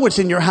don't know what's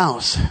in your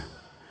house.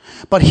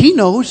 But he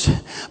knows.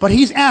 But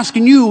he's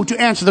asking you to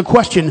answer the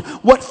question,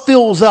 what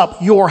fills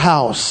up your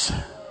house?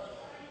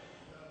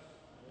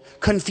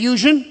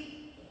 Confusion?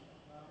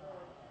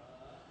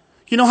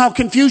 You know how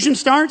confusion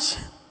starts?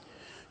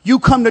 You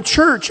come to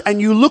church and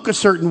you look a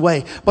certain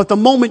way. But the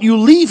moment you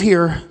leave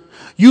here,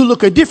 you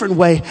look a different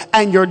way.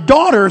 And your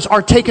daughters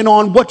are taking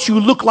on what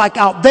you look like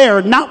out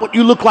there, not what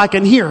you look like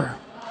in here.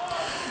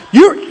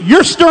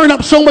 You're stirring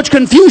up so much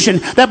confusion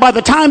that by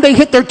the time they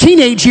hit their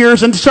teenage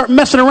years and start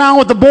messing around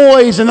with the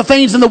boys and the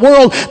things in the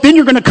world, then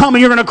you're going to come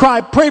and you're going to cry,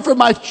 pray for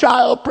my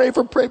child, pray.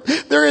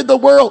 They're in the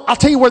world. I'll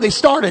tell you where they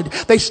started.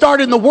 They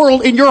started in the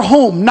world in your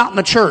home, not in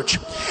the church.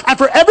 And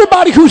for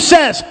everybody who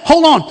says,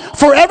 hold on,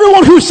 for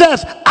everyone who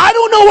says, I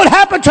don't know what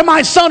happened to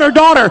my son or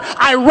daughter,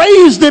 I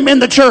raised them in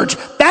the church.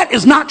 That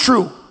is not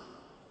true.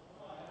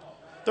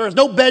 There's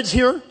no beds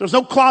here. There's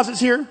no closets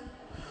here.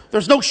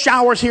 There's no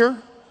showers here.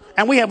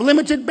 And we have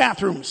limited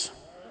bathrooms.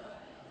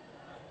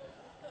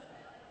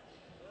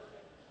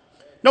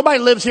 Nobody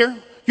lives here.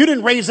 You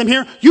didn't raise them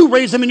here. You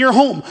raised them in your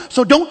home.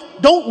 So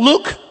don't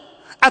look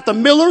at the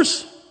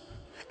Millers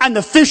and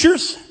the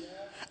Fishers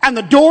and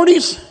the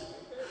Dohertys.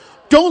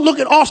 Don't look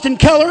at Austin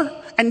Keller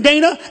and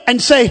Dana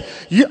and say,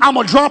 I'm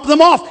going to drop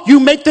them off. You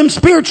make them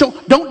spiritual.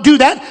 Don't do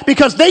that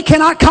because they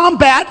cannot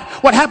combat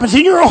what happens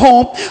in your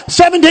home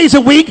 7 days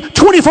a week,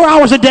 24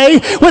 hours a day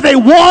with a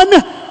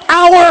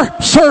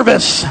 1-hour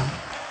service.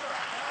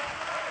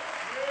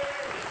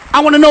 I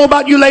want to know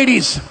about you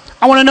ladies.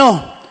 I want to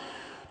know,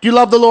 do you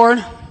love the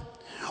Lord?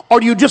 Or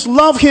do you just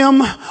love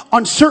him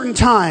on certain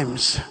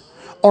times?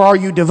 Or are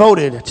you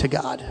devoted to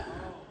God?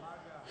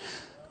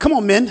 Come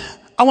on, men.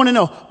 I want to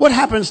know, what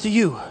happens to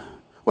you?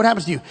 What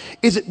happens to you?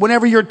 Is it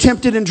whenever you're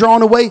tempted and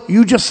drawn away,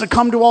 you just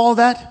succumb to all of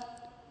that?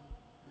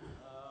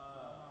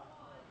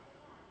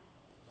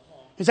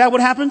 Is that what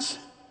happens?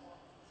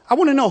 I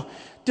want to know,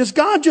 does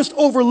God just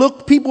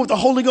overlook people with the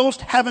Holy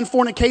Ghost having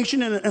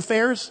fornication and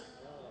affairs?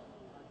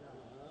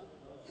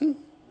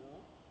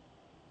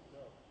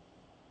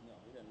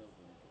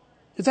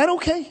 Is that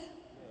okay?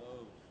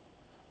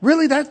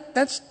 Really?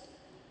 That's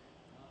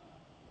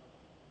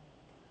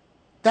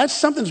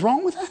something's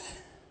wrong with that?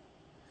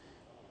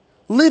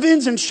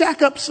 Live-ins and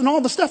shack-ups and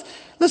all the stuff.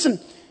 Listen,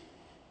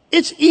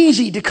 it's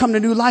easy to come to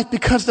New Life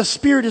because the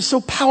Spirit is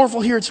so powerful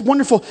here. It's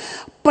wonderful.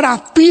 But I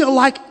feel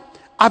like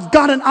I've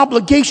got an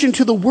obligation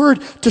to the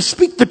Word to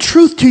speak the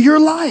truth to your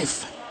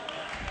life.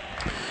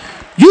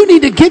 You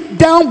need to get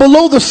down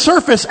below the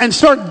surface and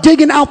start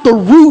digging out the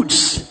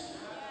roots.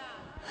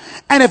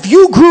 And if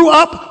you grew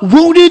up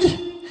wounded,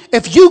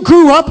 if you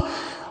grew up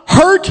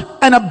hurt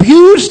and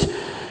abused,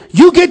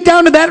 you get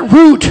down to that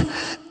root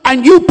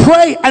and you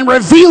pray and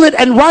reveal it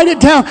and write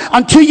it down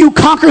until you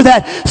conquer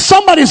that.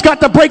 Somebody's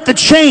got to break the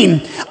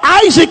chain.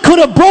 Isaac could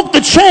have broke the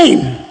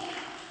chain.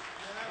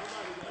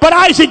 But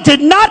Isaac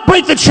did not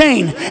break the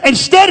chain.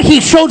 Instead,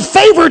 he showed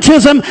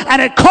favoritism,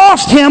 and it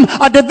cost him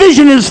a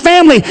division in his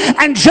family.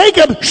 And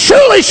Jacob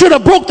surely should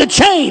have broke the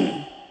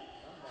chain.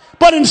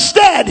 But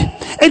instead,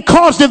 it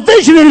caused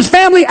division in his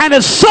family, and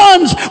his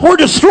sons were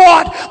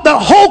distraught the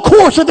whole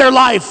course of their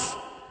life.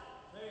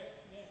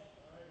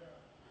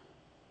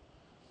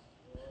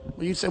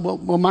 Well, you say, well,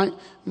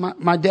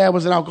 my dad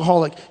was an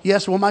alcoholic.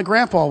 Yes, well, my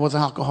grandpa was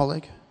an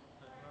alcoholic.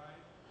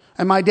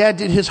 And my dad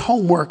did his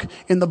homework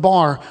in the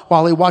bar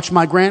while he watched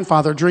my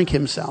grandfather drink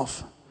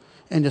himself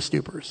into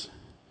stupors.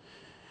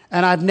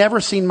 And I've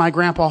never seen my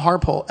grandpa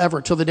Harpo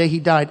ever till the day he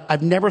died.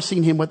 I've never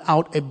seen him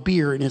without a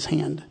beer in his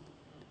hand.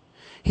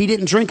 He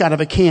didn't drink out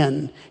of a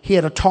can. He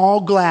had a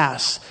tall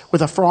glass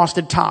with a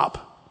frosted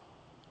top.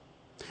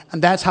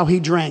 And that's how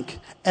he drank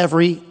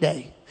every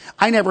day.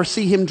 I've never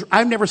seen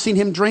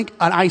him drink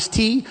an iced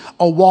tea,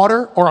 a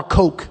water, or a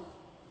Coke.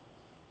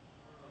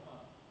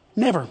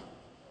 Never.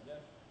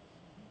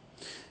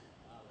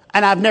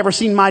 And I've never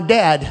seen my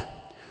dad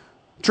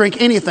drink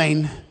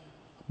anything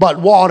but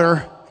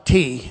water,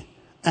 tea,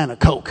 and a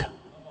Coke.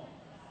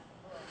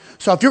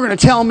 So if you're going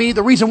to tell me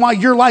the reason why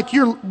you're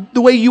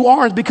the way you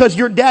are is because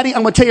your daddy,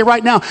 I'm going to tell you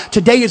right now,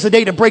 today is the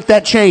day to break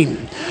that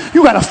chain.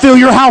 You got to fill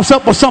your house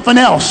up with something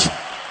else.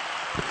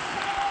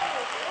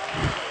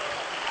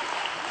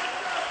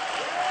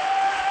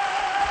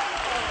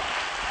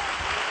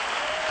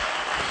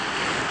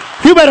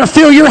 You better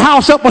fill your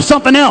house up with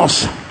something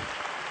else.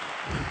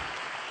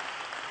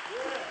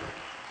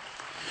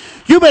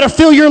 You better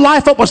fill your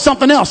life up with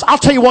something else. I'll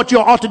tell you what you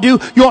ought to do.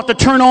 You ought to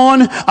turn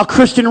on a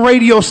Christian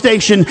radio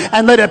station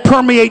and let it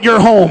permeate your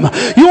home.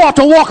 You ought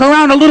to walk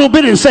around a little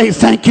bit and say,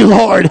 thank you,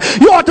 Lord.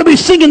 You ought to be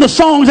singing the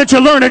songs that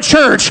you learn at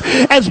church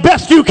as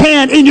best you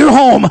can in your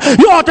home.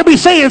 You ought to be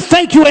saying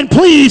thank you and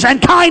please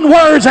and kind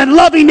words and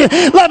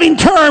loving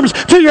terms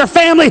to your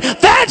family.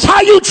 That's how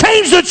you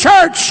change the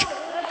church.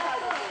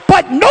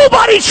 But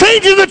nobody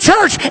changes the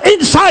church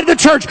inside the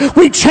church.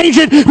 We change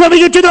it when we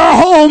get to our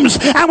homes.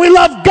 And we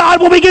love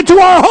God when we get to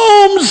our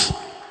homes.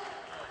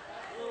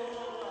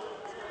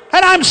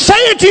 And I'm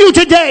saying to you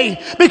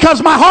today,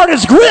 because my heart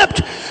is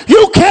gripped,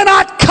 you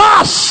cannot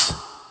cuss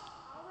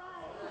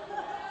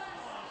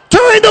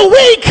during the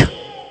week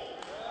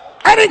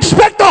and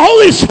expect the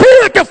Holy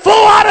Spirit to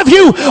flow out of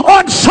you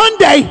on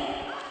Sunday.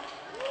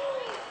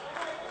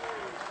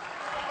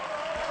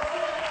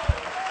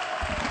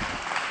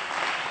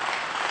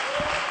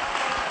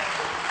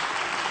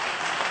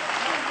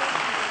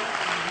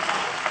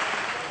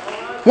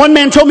 One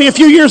man told me a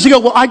few years ago,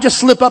 well, I just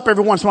slip up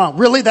every once in a while.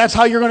 Really? That's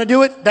how you're going to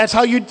do it? That's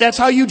how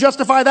you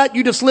justify that?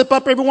 You just slip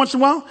up every once in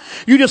a while?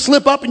 You just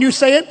slip up and you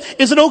say it?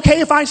 Is it okay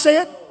if I say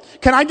it?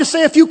 Can I just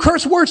say a few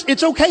curse words?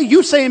 It's okay.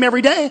 You say them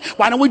every day.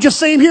 Why don't we just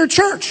say them here at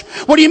church?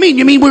 What do you mean?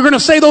 You mean we're going to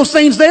say those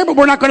things there, but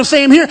we're not going to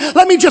say them here?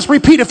 Let me just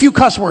repeat a few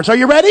cuss words. Are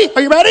you ready?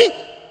 Are you ready?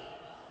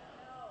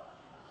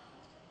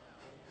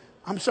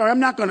 I'm sorry. I'm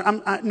not going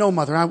to. No,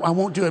 Mother. I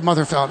won't do it.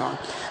 Mother fell down.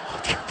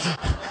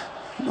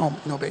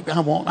 No, baby, I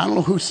won't. I don't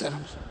know who said it.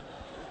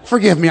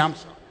 Forgive me, I'm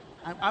sorry.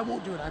 I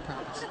won't do it, I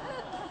promise.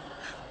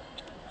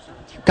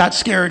 Got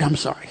scared, I'm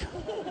sorry.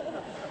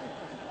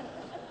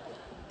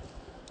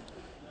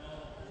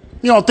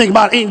 You don't think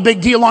about any big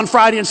deal on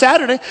Friday and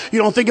Saturday. You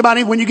don't think about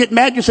it when you get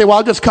mad. You say, well,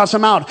 I'll just cuss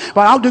them out.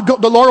 But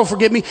the Lord will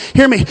forgive me.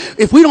 Hear me.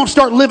 If we don't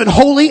start living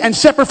holy and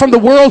separate from the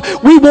world,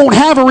 we won't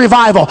have a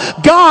revival.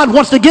 God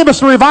wants to give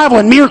us a revival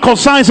and miracles,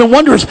 signs, and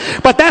wonders.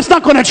 But that's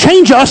not going to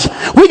change us.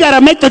 We got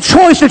to make the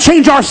choice to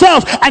change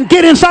ourselves and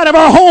get inside of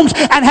our homes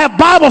and have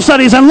Bible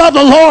studies and love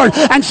the Lord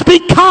and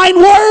speak kind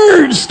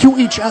words to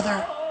each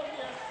other.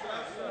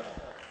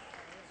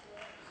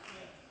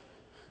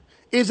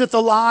 Is it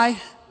the lie?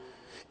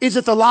 Is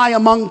it the lie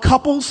among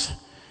couples?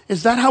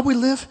 Is that how we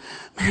live?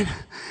 Man,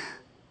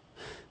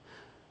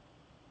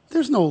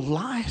 there's no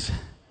lies.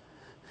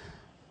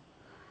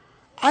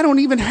 I don't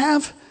even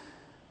have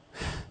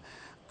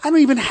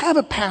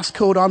a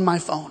passcode on my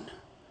phone.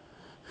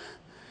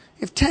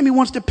 If Tammy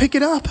wants to pick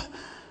it up,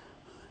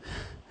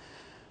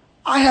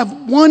 I have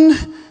one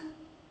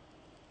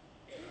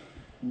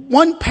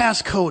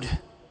passcode.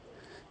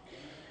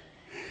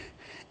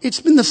 It's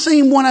been the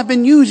same one I've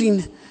been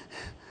using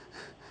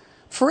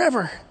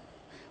forever.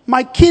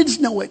 My kids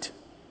know it.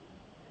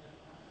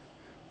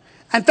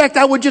 In fact,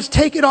 I would just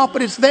take it off,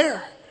 but it's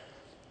there.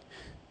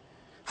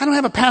 I don't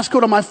have a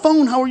passcode on my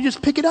phone. How would you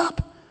just pick it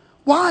up?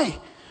 Why?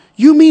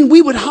 You mean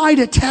we would hide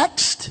a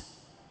text,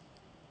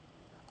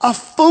 a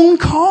phone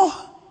call,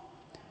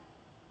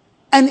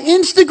 an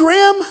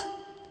Instagram,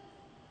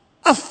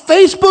 a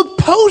Facebook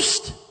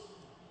post?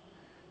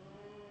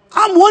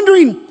 I'm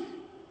wondering,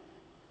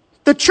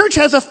 the church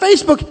has a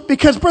Facebook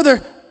because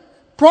Brother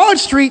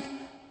Broadstreet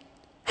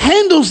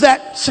handles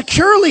that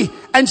securely,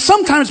 and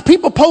sometimes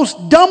people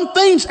post dumb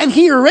things and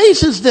he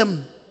erases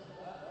them.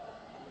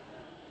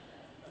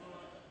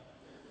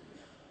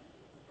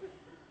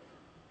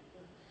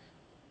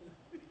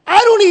 I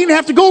don't even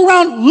have to go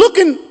around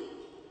looking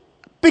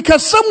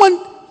because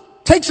someone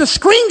takes a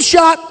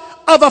screenshot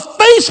of a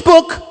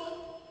Facebook.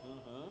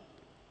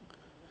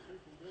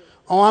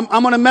 Oh, I'm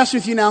going to mess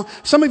with you now.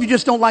 Some of you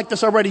just don't like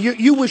this already.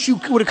 You wish you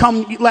would have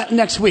come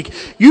next week.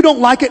 You don't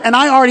like it, and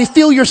I already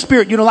feel your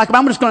spirit. You don't like it.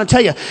 I'm just going to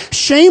tell you,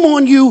 shame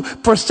on you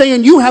for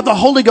saying you have the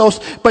Holy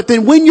Ghost, but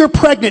then when you're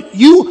pregnant,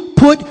 you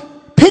put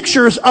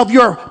pictures of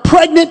your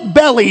pregnant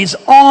bellies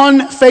on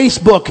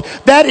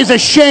Facebook. That is a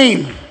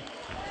shame.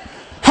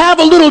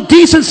 Have a little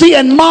decency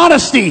and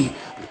modesty.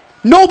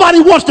 Nobody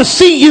wants to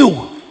see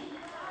you.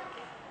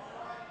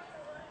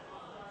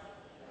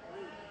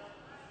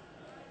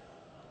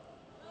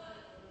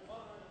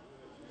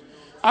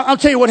 I'll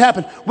tell you what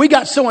happened. We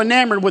got so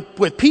enamored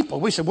with people.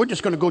 We said, we're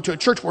just going to go to a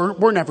church where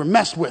we're never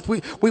messed with.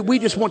 We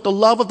just want the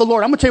love of the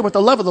Lord. I'm going to tell you what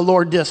the love of the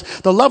Lord does.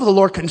 The love of the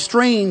Lord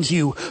constrains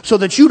you so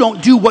that you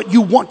don't do what you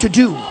want to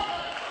do.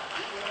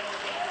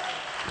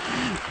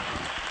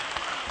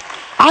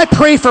 I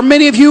pray for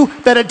many of you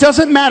that it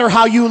doesn't matter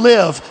how you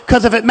live,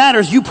 because if it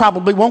matters, you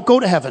probably won't go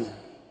to heaven.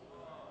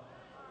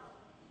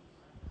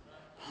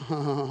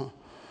 Oh,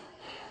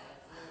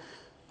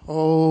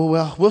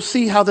 well, we'll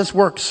see how this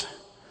works.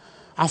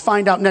 I'll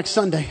find out next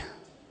Sunday.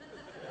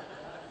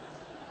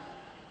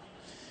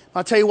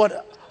 I'll tell you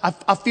what,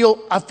 I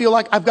feel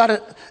like I've got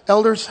it,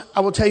 elders.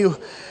 I will tell you,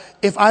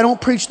 if I don't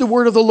preach the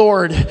word of the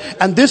Lord,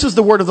 and this is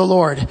the word of the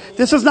Lord,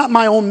 this is not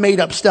my own made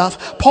up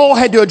stuff. Paul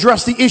had to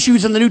address the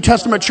issues in the New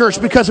Testament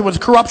church because it was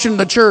corruption in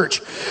the church.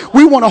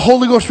 We want a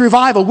Holy Ghost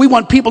revival. We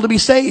want people to be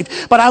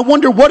saved. But I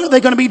wonder, what are they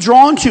going to be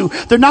drawn to?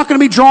 They're not going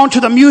to be drawn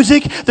to the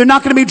music. They're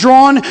not going to be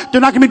drawn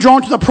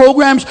to the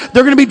programs.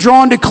 They're going to be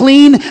drawn to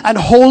clean and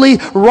holy,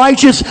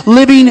 righteous,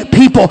 living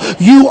people.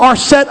 You are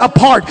set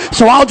apart.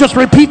 So I'll just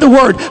repeat the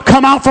word.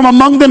 Come out from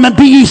among them and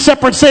be ye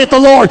separate, saith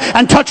the Lord,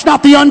 and touch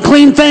not the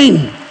unclean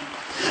thing.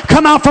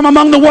 Come out from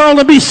among the world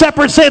and be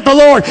separate, saith the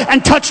Lord,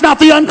 and touch not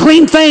the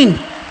unclean thing.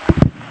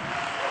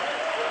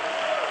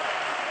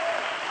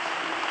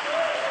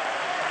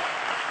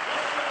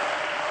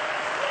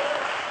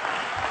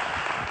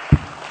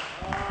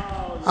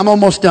 I'm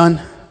almost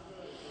done.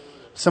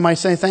 Somebody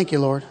say, thank you,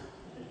 Lord.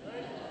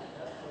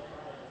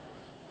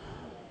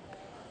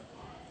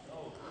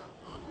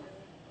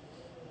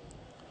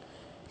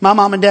 My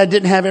mom and dad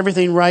didn't have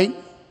everything right.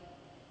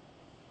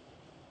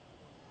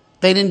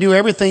 They didn't do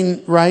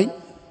everything right.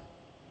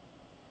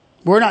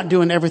 We're not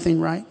doing everything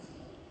right.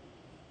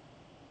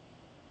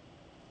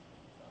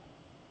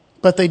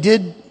 But they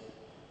did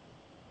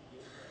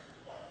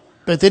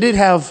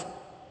have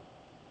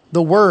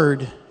the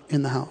word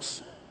in the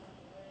house.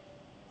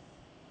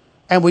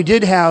 And we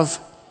did have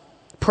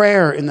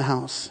prayer in the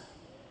house.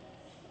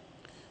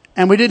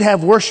 And we did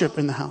have worship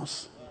in the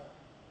house.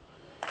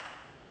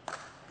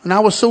 And I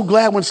was so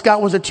glad when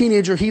Scott was a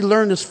teenager, he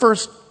learned his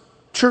first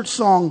church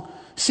song,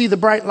 See the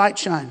Bright Light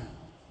Shine.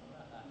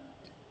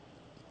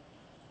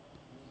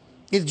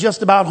 It's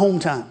just about home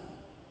time.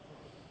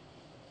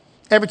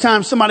 Every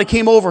time somebody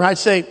came over, I'd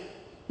say,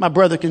 my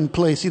brother can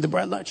play See the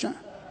Bright Light Shine.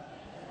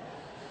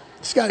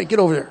 Scotty, get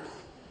over there.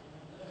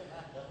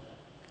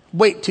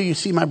 Wait till you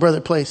see my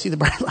brother play See the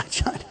Bright Light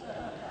Shine.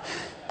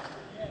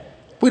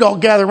 We'd all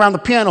gather around the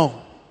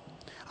piano.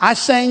 I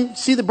sang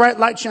See the Bright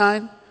Light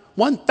Shine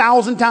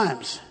 1,000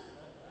 times.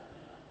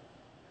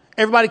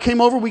 Everybody came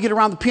over, we get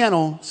around the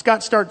piano.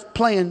 Scott starts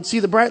playing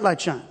See the Bright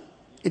Light Shine.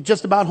 It's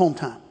just about home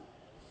time.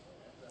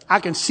 I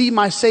can see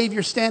my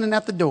Savior standing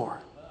at the door.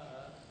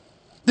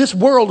 This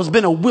world has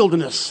been a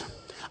wilderness.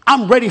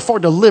 I'm ready for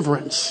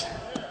deliverance.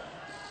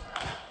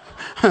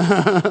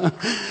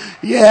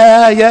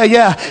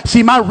 Yeah.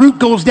 See, my root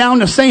goes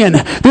down to saying,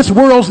 this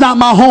world's not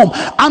my home.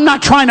 I'm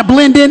not trying to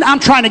blend in. I'm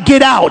trying to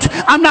get out.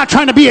 I'm not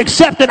trying to be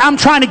accepted. I'm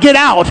trying to get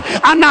out.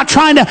 I'm not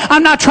trying to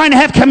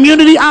have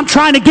community. I'm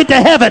trying to get to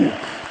heaven.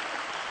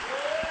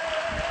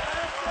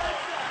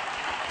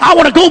 I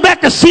want to go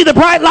back to see the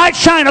bright light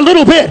shine a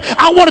little bit.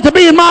 I want it to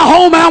be in my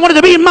home, and I want it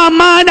to be in my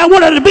mind. I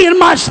want it to be in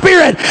my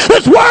spirit.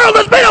 This world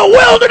has been a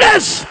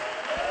wilderness.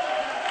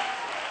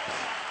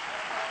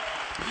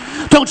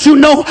 Don't you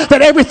know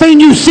that everything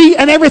you see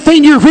and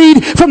everything you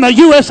read from the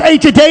USA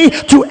Today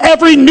to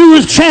every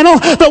news channel,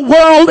 the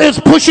world is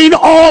pushing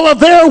all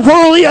of their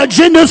worldly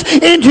agendas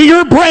into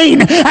your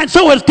brain. And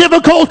so it's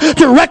difficult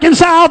to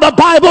reconcile the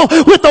Bible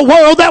with the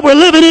world that we're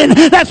living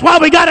in. That's why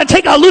we got to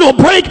take a little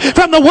break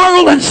from the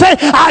world and say,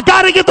 I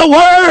got to get the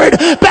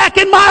word back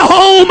in my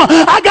home.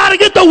 I got to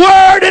get the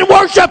word and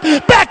worship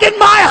back in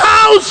my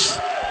house.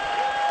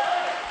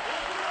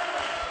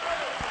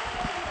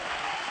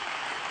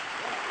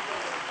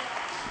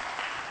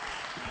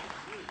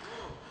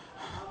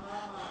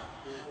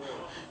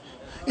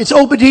 It's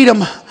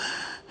Obed-Edom.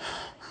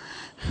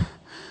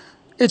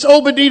 It's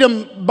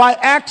Obed-Edom by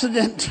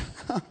accident.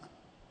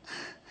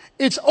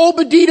 It's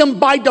Obed-Edom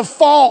by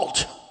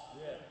default.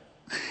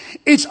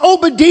 It's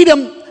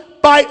Obed-Edom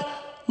by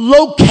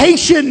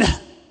location,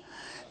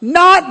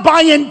 not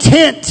by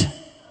intent.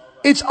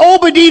 It's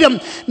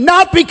Obed-Edom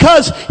not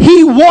because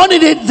he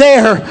wanted it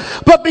there,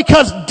 but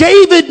because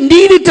David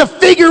needed to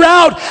figure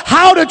out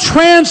how to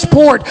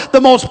transport the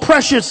most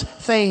precious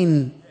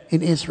thing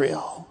in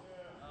Israel.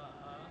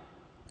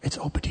 It's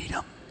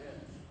Obed-Edom.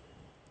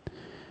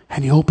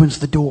 And he opens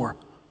the door.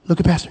 Look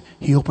at Pastor.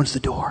 He opens the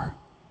door.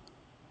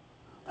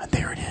 And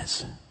there it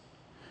is.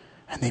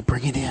 And they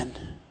bring it in.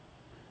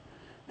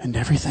 And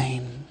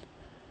everything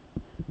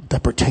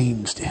that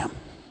pertains to him.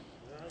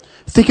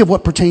 Think of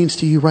what pertains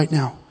to you right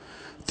now.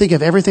 Think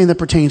of everything that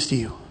pertains to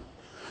you.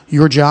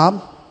 Your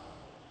job.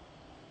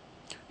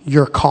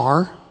 Your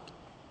car.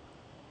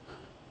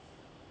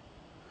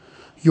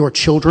 Your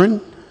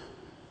children.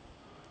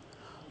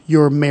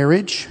 Your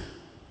marriage.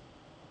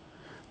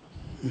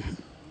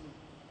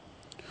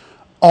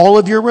 All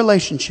of your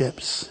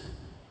relationships.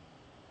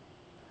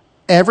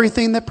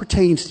 Everything that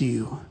pertains to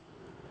you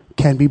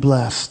can be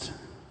blessed.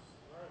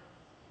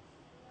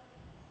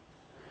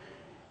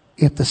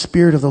 If the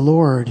Spirit of the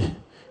Lord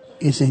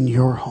is in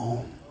your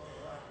home.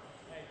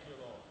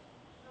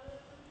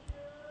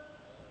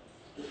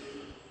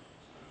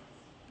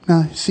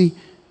 Now, see,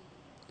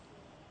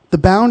 the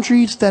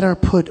boundaries that are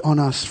put on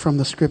us from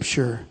the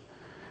Scripture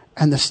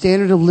and the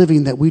standard of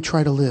living that we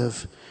try to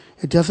live,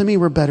 it doesn't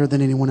mean we're better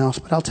than anyone else.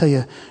 But I'll tell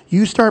you,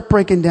 you start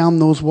breaking down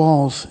those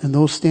walls and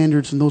those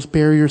standards and those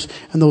barriers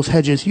and those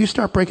hedges, you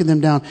start breaking them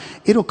down,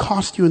 it'll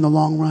cost you in the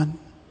long run.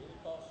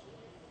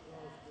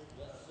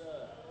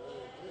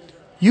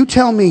 You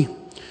tell me,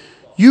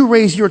 you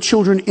raise your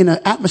children in an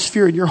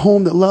atmosphere in your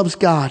home that loves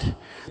God,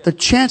 the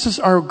chances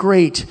are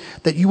great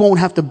that you won't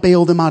have to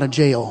bail them out of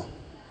jail.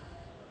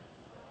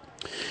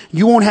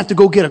 You won't have to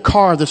go get a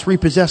car that's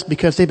repossessed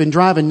because they've been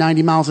driving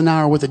 90 miles an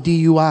hour with a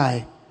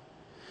DUI.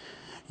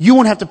 You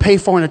won't have to pay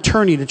for an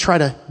attorney to try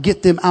to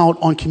get them out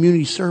on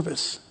community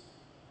service.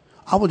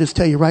 I will just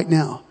tell you right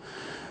now,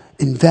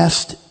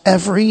 invest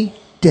every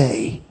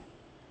day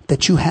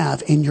that you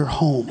have in your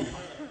home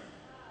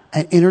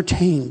and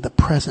entertain the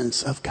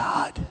presence of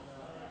God.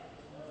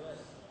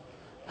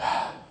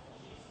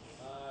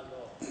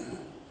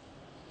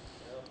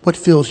 What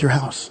fills your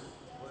house?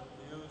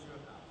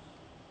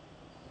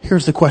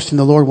 Here's the question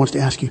the Lord wants to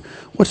ask you.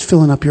 What's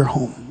filling up your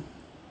home?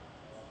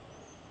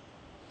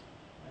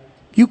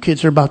 You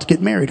kids are about to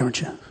get married,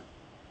 aren't you?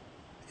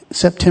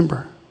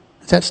 September.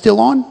 Is that still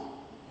on?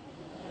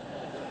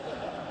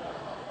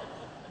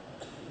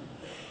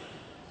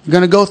 You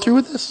going to go through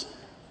with this?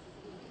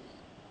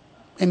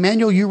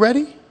 Emmanuel, you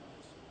ready?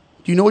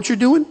 Do you know what you're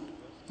doing?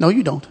 No,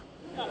 you don't.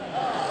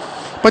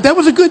 But that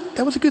was a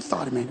good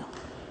thought, Emmanuel.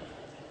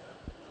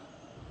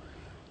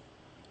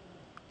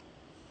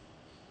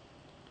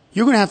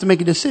 You're going to have to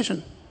make a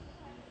decision.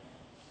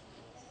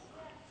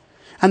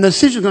 And the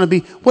decision is going to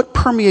be what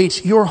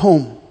permeates your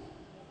home.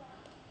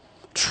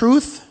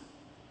 Truth.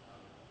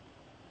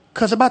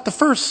 Because about the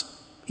first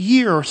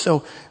year or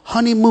so,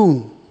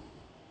 honeymoon.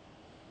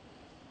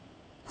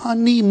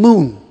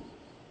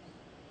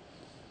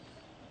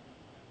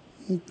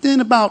 Then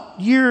about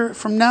a year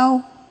from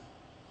now,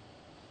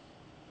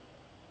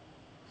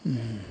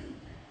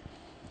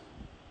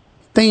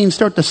 things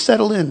start to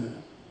settle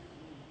in.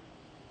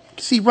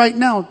 See, right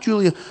now,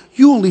 Julia,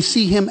 you only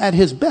see him at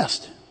his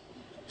best.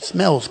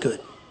 Smells good.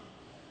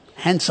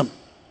 Handsome.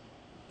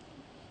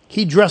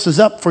 He dresses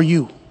up for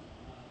you.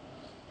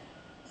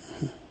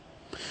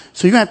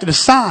 So you're going to have to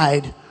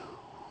decide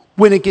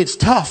when it gets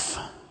tough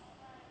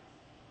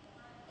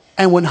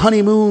and when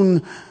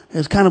honeymoon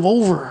is kind of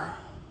over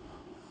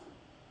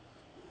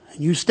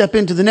and you step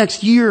into the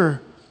next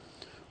year,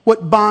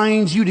 what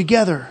binds you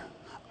together?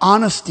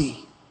 Honesty.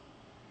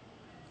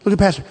 Look at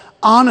Pastor.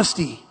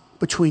 Honesty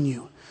between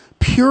you.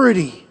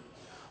 Purity.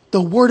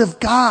 The Word of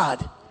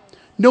God.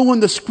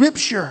 Knowing the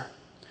Scripture.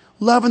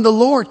 Loving the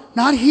Lord.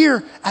 Not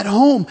here, at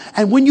home.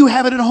 And when you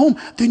have it at home,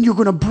 then you're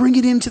going to bring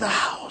it into the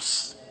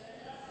house.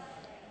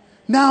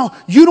 Now,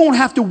 you don't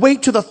have to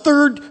wait to the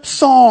third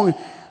song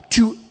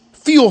to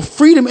feel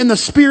freedom in the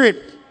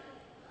Spirit.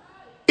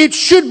 It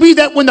should be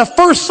that when the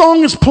first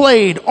song is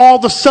played, all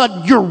of a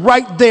sudden you're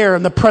right there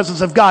in the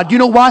presence of God. You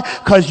know why?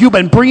 Because you've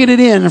been bringing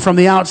it in from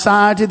the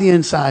outside to the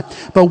inside.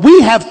 But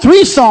we have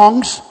 3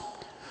 songs.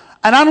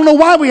 And I don't know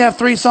why we have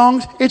 3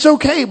 songs. It's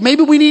okay.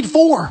 Maybe we need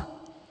 4.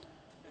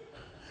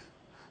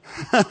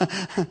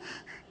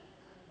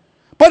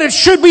 But it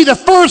should be the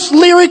first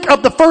lyric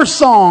of the first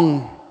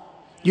song.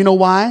 You know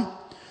why?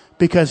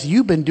 Because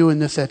you've been doing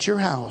this at your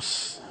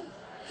house.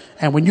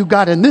 And when you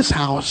got in this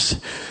house,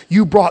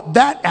 you brought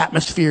that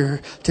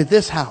atmosphere to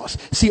this house.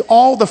 See,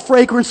 all the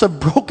fragrance of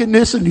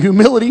brokenness and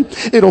humility,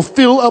 it'll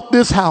fill up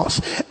this house.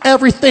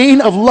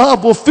 Everything of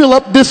love will fill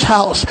up this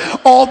house.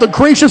 All the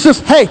graciousness.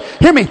 Hey,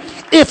 hear me.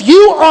 If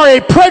you are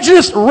a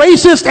prejudiced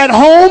racist at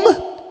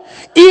home,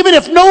 even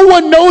if no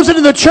one knows it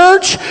in the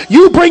church,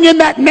 you bring in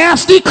that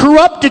nasty,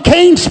 corrupt,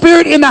 decaying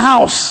spirit in the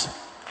house.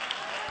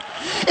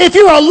 If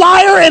you're a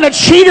liar and a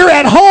cheater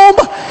at home,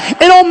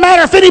 it don't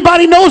matter if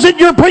anybody knows it,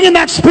 you're bringing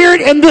that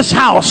spirit in this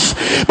house.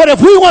 But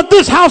if we want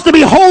this house to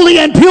be holy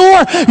and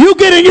pure, you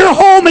get in your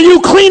home and you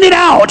clean it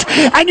out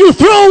and you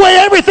throw away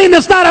everything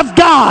that's not of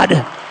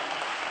God.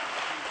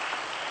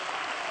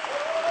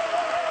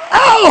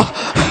 Oh!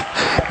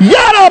 Hear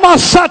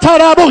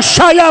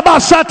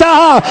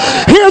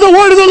the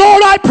word of the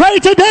Lord. I pray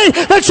today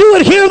that you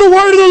would hear the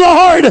word of the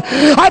Lord.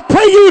 I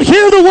pray you would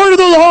hear the word of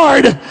the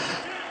Lord.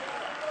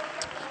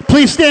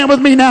 Please stand with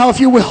me now if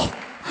you will.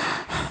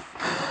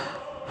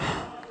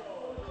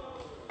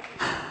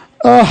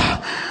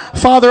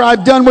 Father,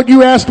 I've done what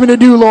you asked me to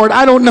do, Lord.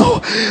 I don't know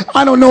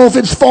if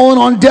it's fallen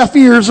on deaf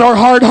ears or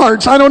hard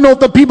hearts. I don't know if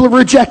the people have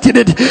rejected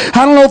it.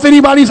 I don't know if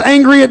anybody's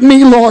angry at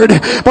me, Lord.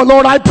 But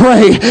Lord, I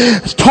pray,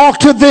 talk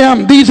to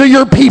them. These are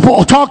your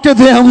people. Talk to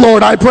them,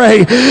 Lord, I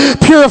pray.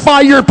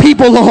 Purify your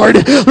people,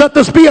 Lord. Let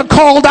this be a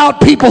called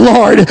out people,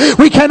 Lord.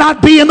 We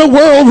cannot be in the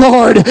world,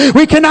 Lord.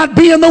 We cannot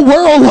be in the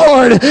world,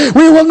 Lord.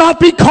 We will not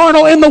be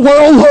carnal in the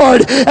world,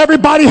 Lord.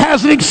 Everybody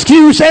has an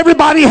excuse.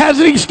 Everybody has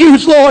an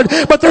excuse, Lord.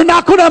 But they're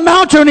not going to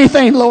amount to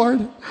anything,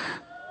 Lord.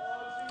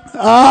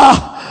 I'm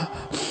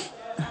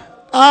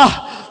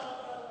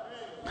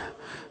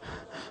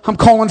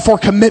calling for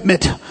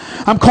commitment.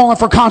 I'm calling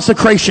for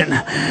consecration.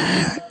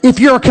 If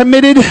you're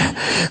committed,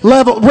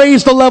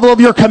 raise the level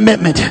of your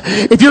commitment.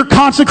 If you're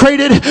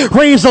consecrated,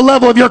 raise the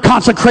level of your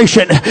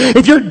consecration.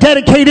 If you're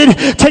dedicated,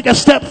 take a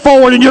step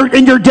forward in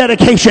your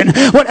dedication.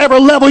 Whatever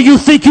level you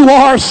think you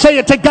are, say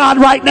it to God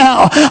right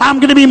now. I'm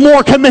going to be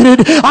more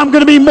committed. I'm going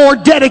to be more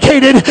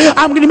dedicated.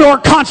 I'm going to be more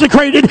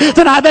consecrated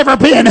than I've ever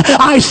been.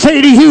 I say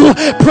to you,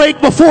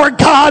 break before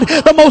God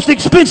the most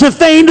expensive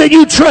thing that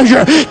you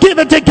treasure. Give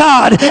it to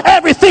God.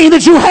 Everything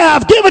that you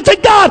have, give it to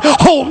God.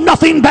 Hold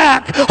nothing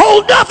back.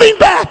 Hold nothing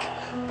back.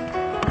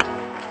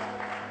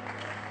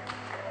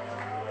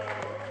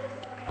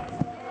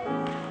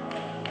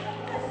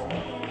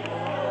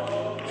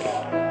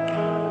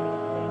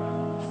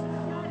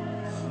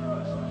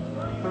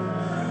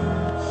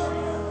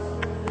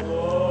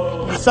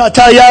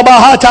 Satayaba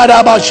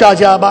hataraba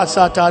shajaba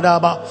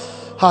satadaba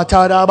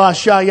hataraba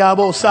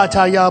shayabo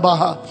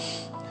satayaba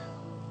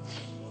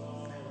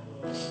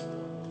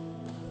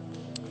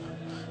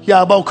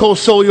yabo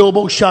koso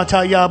yobo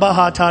shatayaba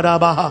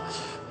hataraba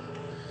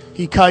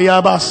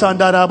ikayaba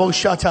sandarabo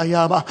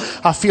shatayaba.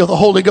 I feel the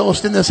Holy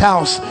Ghost in this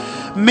house.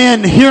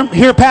 Men,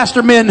 here,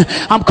 Pastor men,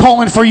 I'm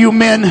calling for you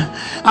men.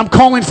 I'm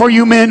calling for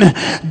you men,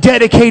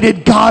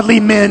 dedicated, godly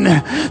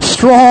men,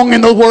 strong in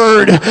the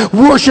word,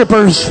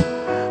 worshipers.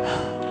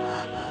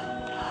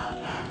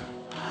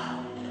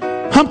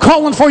 I'm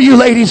calling for you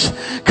ladies.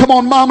 Come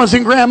on, mamas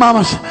and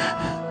grandmamas.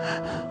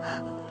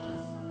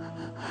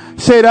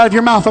 Say it out of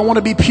your mouth. I want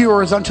to be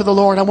pure as unto the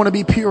Lord. I want to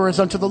be pure as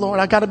unto the Lord.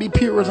 I got to be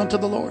pure as unto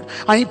the Lord.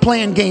 I ain't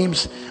playing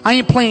games. I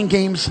ain't playing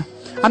games.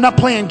 I'm not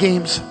playing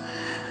games.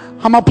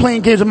 I'm not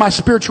playing games in my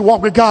spiritual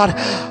walk with God.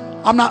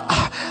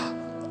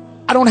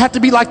 I don't have to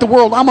be like the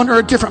world. I'm under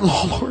a different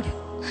law, Lord.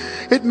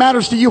 It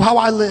matters to you how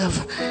I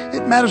live.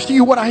 It matters to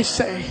you what I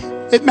say.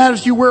 It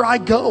matters to you where I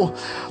go.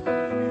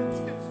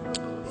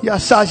 I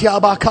feel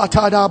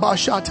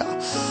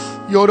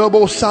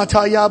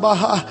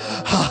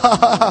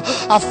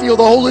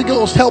the Holy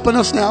Ghost helping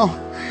us now.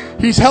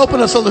 He's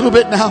helping us a little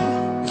bit now.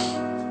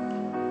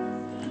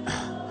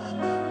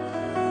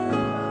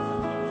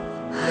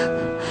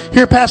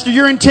 Here, Pastor,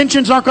 your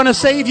intentions aren't going to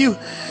save you.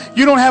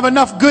 You don't have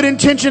enough good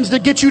intentions to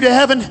get you to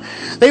heaven.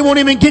 They won't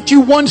even get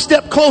you one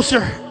step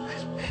closer.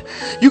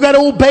 You got to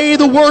obey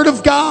the word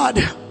of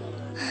God.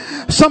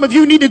 Some of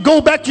you need to go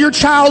back to your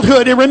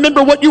childhood and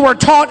remember what you were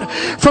taught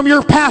from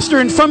your pastor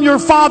and from your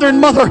father and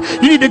mother.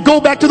 You need to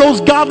go back to those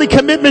godly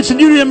commitments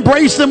and you need to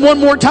embrace them one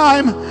more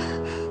time.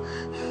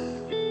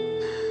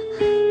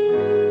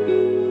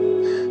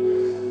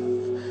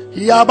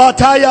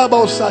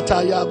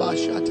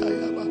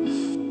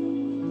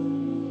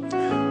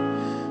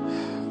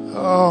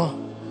 Oh.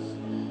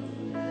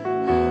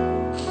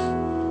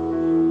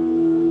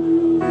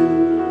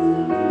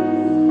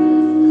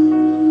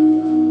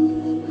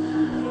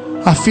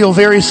 I feel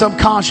very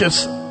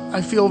subconscious.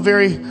 I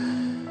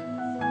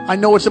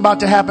know it's about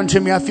to happen to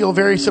me. I feel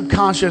very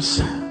subconscious.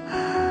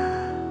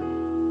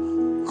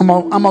 I'm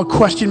gonna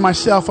question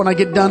myself when I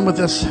get done with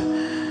this.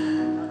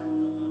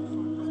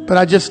 But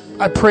I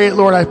pray it,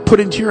 Lord, I put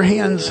into your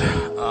hands.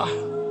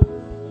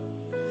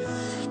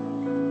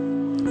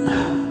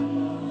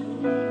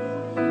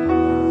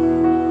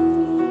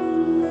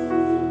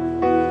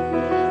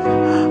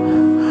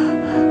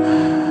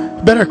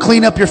 Better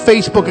clean up your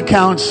Facebook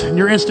accounts and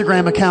your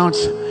Instagram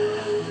accounts.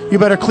 You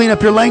better clean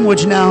up your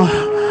language now.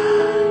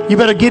 You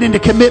better get into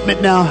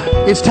commitment now.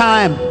 It's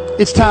time.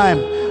 It's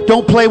time.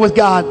 Don't play with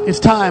God. It's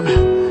time.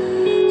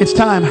 It's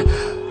time.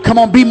 Come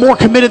on, be more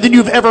committed than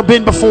you've ever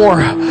been before.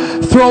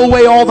 Throw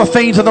away all the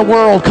things of the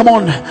world. Come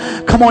on.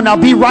 Come on now.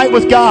 Be right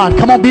with God.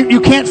 Come on.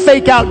 You can't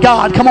fake out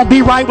God. Come on.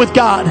 Be right with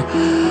God.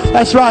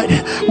 That's right.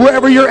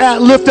 Wherever you're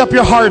at, lift up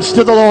your hearts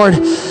to the Lord.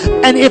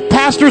 And if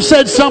pastor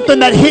said something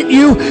that hit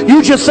you,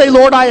 you just say,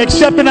 Lord, I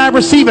accept and I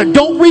receive it.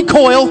 Don't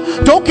recoil.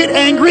 Don't get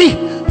angry.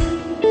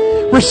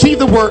 Receive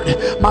the word.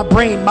 My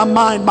brain, my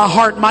mind, my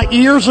heart, my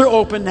ears are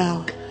open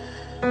now.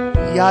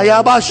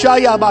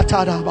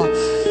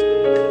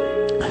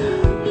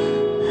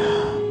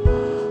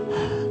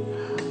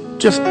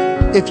 Just,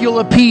 if you'll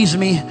appease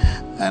me,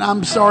 and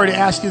I'm sorry to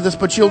ask you this,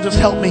 but you'll just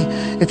help me.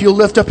 If you'll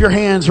lift up your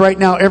hands right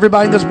now,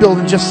 everybody in this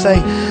building, just say,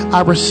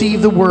 I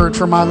receive the word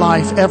for my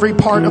life. Every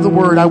part of the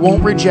word, I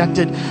won't reject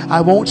it.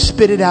 I won't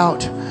spit it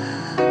out.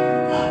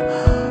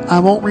 I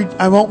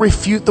won't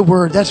refute the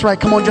word. That's right.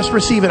 Come on, just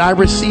receive it. I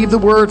receive the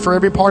word for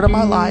every part of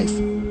my life.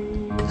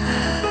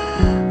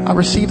 I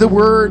receive the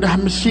word.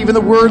 I'm receiving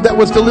the word that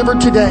was delivered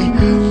today.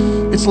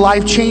 It's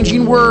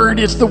life-changing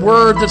word. It's the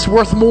word that's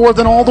worth more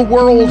than all the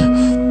world.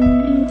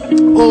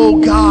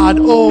 Oh God,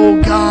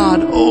 oh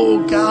God,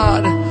 oh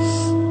God.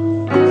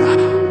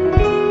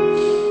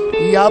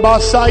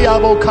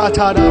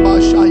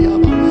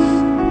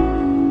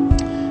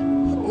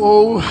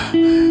 Oh.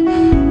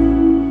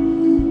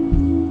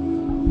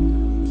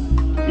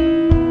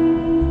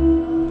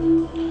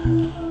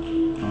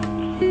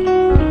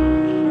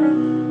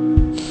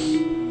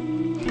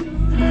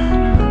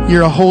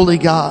 You're a holy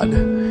God.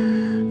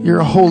 You're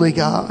a holy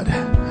God.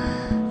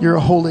 You're a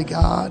holy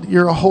God.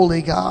 You're a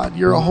holy God.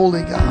 You're a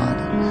holy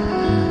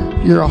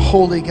God. You're a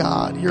holy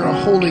God. You're a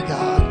holy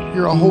God.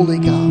 You're a holy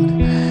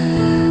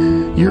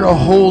God. You're a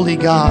holy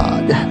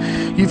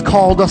God. You've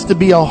called us to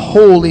be a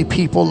holy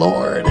people,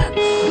 Lord.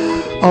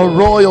 A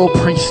royal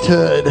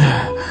priesthood.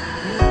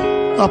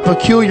 A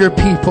peculiar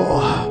people.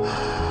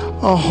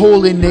 A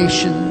holy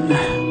nation.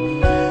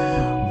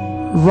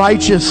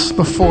 Righteous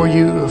before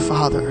you,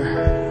 Father.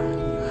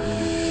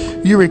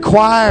 You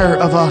require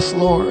of us,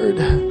 Lord,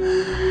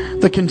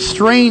 the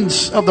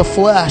constraints of the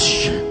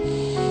flesh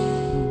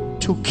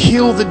to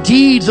kill the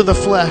deeds of the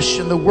flesh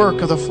and the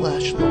work of the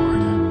flesh, Lord.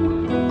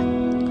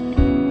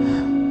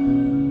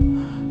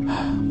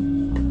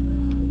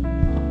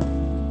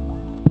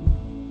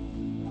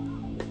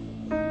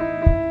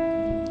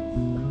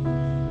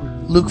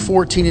 Luke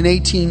 14 and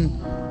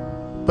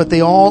 18, but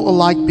they all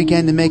alike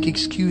began to make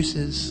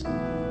excuses.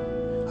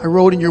 I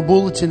wrote in your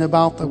bulletin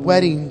about the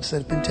weddings that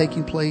have been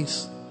taking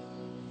place.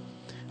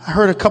 I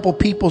heard a couple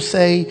people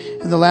say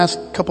in the last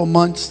couple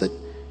months that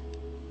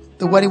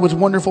the wedding was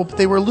wonderful, but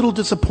they were a little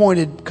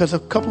disappointed because a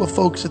couple of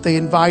folks that they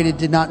invited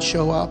did not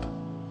show up.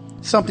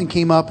 Something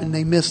came up and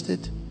they missed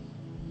it.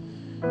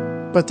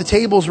 But the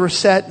tables were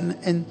set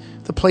and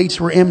the plates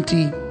were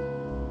empty.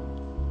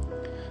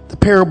 The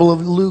parable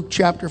of Luke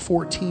chapter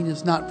 14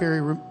 is not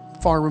very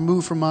far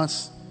removed from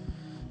us,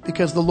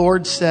 because the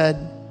Lord said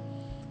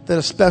that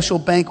a special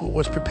banquet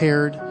was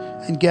prepared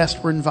and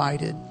guests were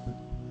invited.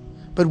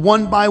 But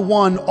one by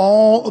one,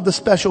 all of the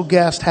special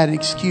guests had an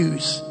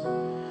excuse.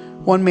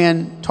 One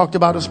man talked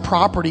about his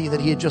property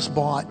that he had just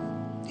bought.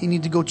 He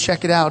needed to go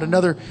check it out.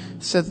 Another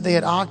said that they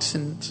had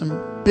oxen,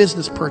 some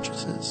business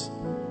purchases.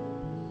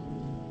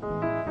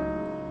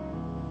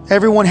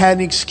 Everyone had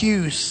an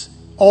excuse.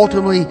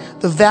 Ultimately,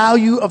 the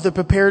value of the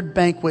prepared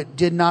banquet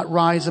did not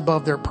rise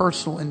above their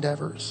personal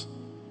endeavors.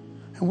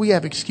 And we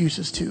have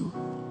excuses too.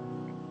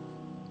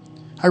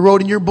 I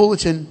wrote in your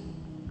bulletin,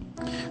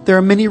 there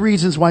are many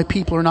reasons why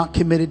people are not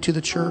committed to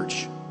the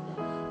church.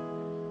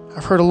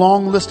 I've heard a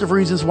long list of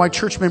reasons why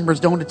church members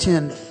don't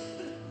attend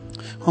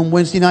on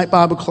Wednesday night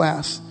Bible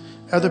class.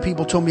 Other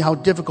people told me how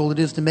difficult it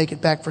is to make it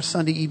back for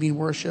Sunday evening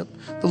worship.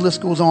 The list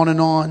goes on and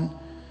on.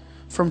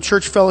 From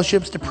church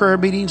fellowships to prayer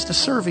meetings to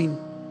serving.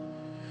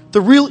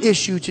 The real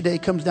issue today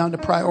comes down to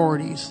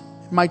priorities.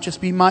 It might just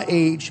be my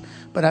age,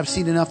 but I've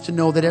seen enough to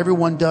know that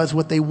everyone does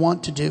what they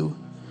want to do.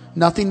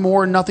 Nothing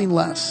more, nothing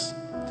less.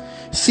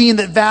 Seeing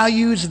that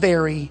values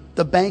vary,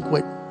 the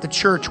banquet, the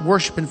church,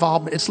 worship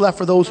involvement, it's left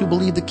for those who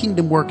believe the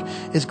kingdom work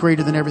is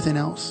greater than everything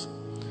else.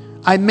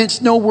 I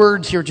mince no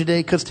words here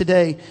today, because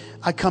today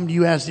I come to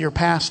you as your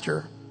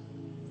pastor.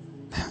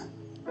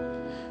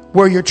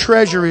 Where your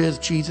treasure is,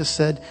 Jesus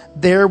said,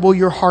 there will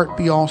your heart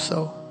be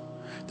also.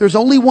 There's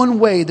only one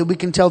way that we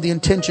can tell the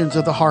intentions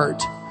of the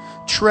heart.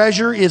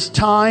 Treasure is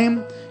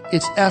time,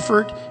 it's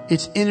effort,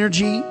 it's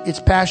energy,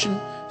 it's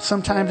passion.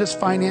 Sometimes it's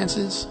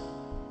finances.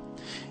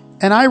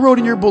 And I wrote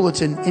in your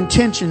bulletin,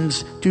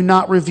 intentions do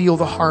not reveal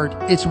the heart.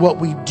 It's what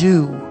we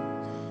do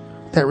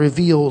that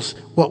reveals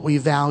what we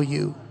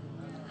value.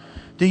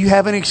 Do you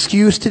have an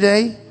excuse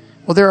today?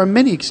 Well, there are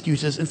many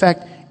excuses. In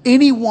fact,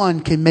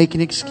 anyone can make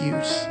an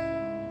excuse.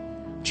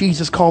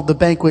 Jesus called the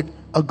banquet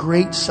a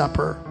great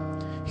supper.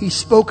 He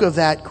spoke of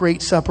that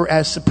great supper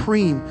as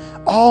supreme,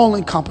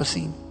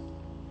 all-encompassing,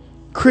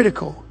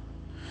 critical.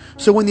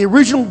 So when the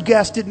original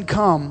guest didn't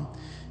come,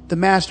 the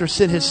master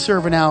sent his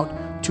servant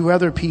out to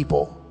other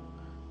people.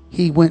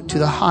 He went to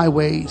the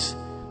highways,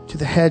 to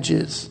the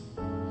hedges,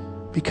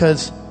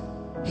 because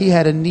he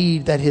had a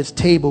need that his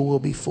table will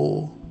be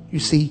full. You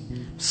see,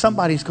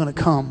 somebody's going to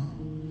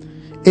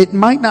come. It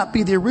might not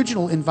be the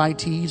original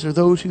invitees or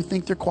those who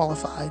think they're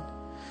qualified,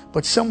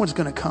 but someone's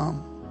going to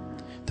come.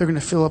 They're going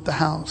to fill up the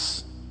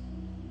house.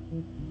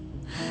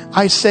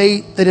 I say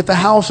that if the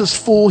house is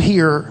full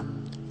here,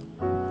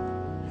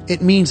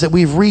 it means that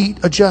we've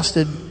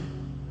readjusted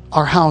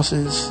our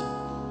houses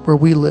where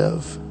we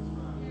live.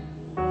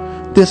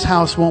 This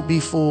house won't be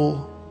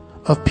full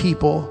of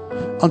people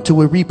until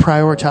we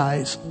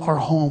reprioritize our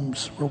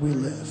homes where we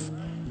live.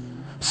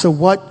 So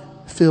what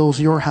fills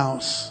your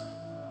house?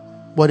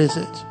 What is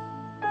it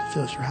that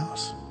fills your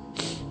house?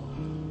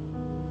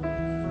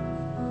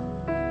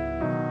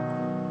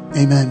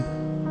 Amen.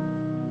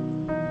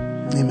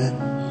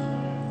 Amen.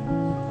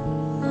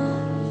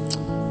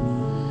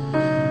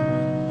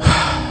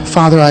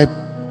 Father,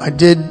 I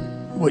did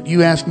what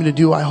you asked me to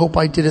do. I hope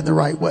I did it the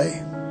right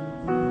way.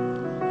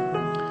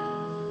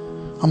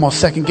 I'm going to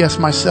second guess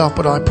myself,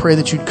 but I pray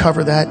that you'd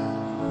cover that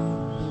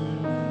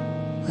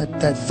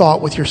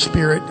thought with your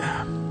spirit.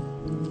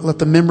 Let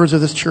the members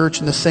of this church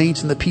and the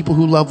saints and the people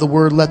who love the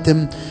word, let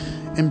them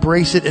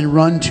embrace it and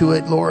run to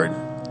it, Lord.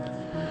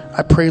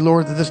 I pray,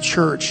 Lord, that this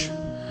church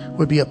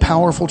would be a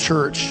powerful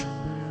church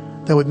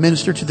that would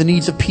minister to the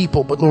needs of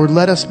people. But Lord,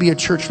 let us be a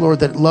church, Lord,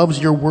 that loves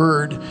your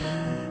word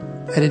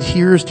and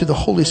adheres to the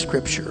Holy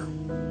Scripture.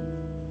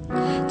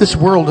 This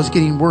world is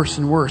getting worse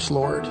and worse,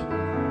 Lord.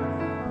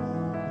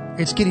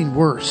 It's getting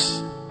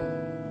worse.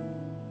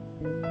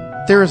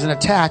 There is an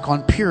attack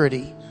on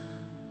purity.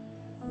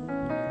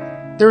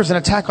 There is an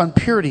attack on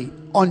purity,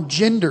 on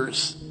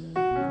genders.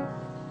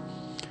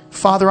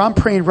 Father, I'm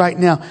praying right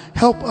now,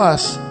 help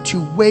us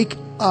to wake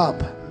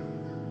up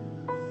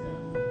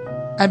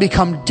and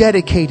become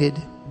dedicated,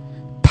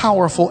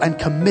 powerful, and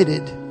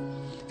committed.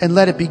 And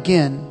let it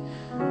begin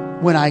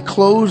when I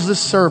close the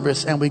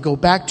service and we go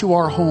back to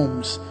our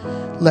homes.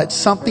 Let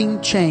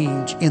something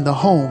change in the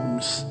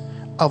homes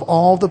of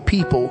all the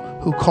people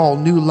who call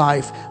New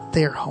Life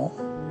their home.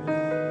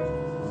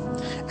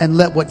 And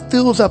let what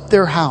fills up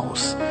their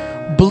house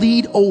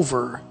bleed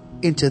over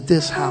into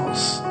this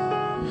house.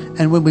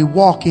 And when we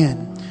walk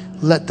in,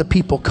 let the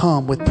people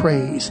come with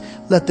praise.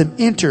 Let them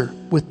enter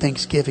with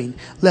thanksgiving.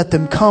 Let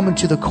them come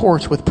into the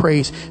courts with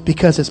praise,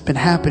 because it's been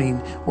happening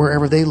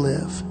wherever they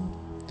live.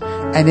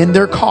 And in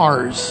their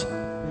cars,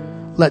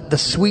 let the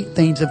sweet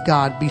things of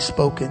God be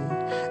spoken.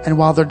 And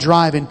while they're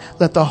driving,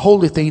 let the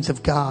holy things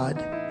of God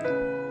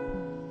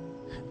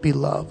be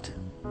loved.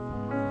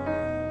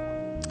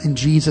 In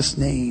Jesus'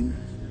 name.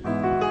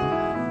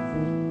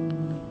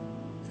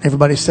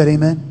 Everybody said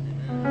amen.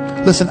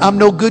 Listen, I'm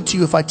no good to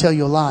you if I tell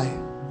you a lie.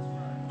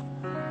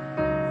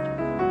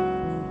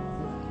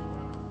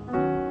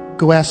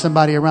 Go ask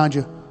somebody around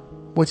you,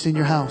 what's in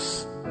your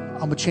house?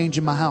 I'm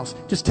changing my house.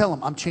 Just tell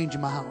them, I'm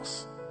changing my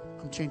house.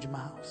 I'm changing my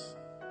house.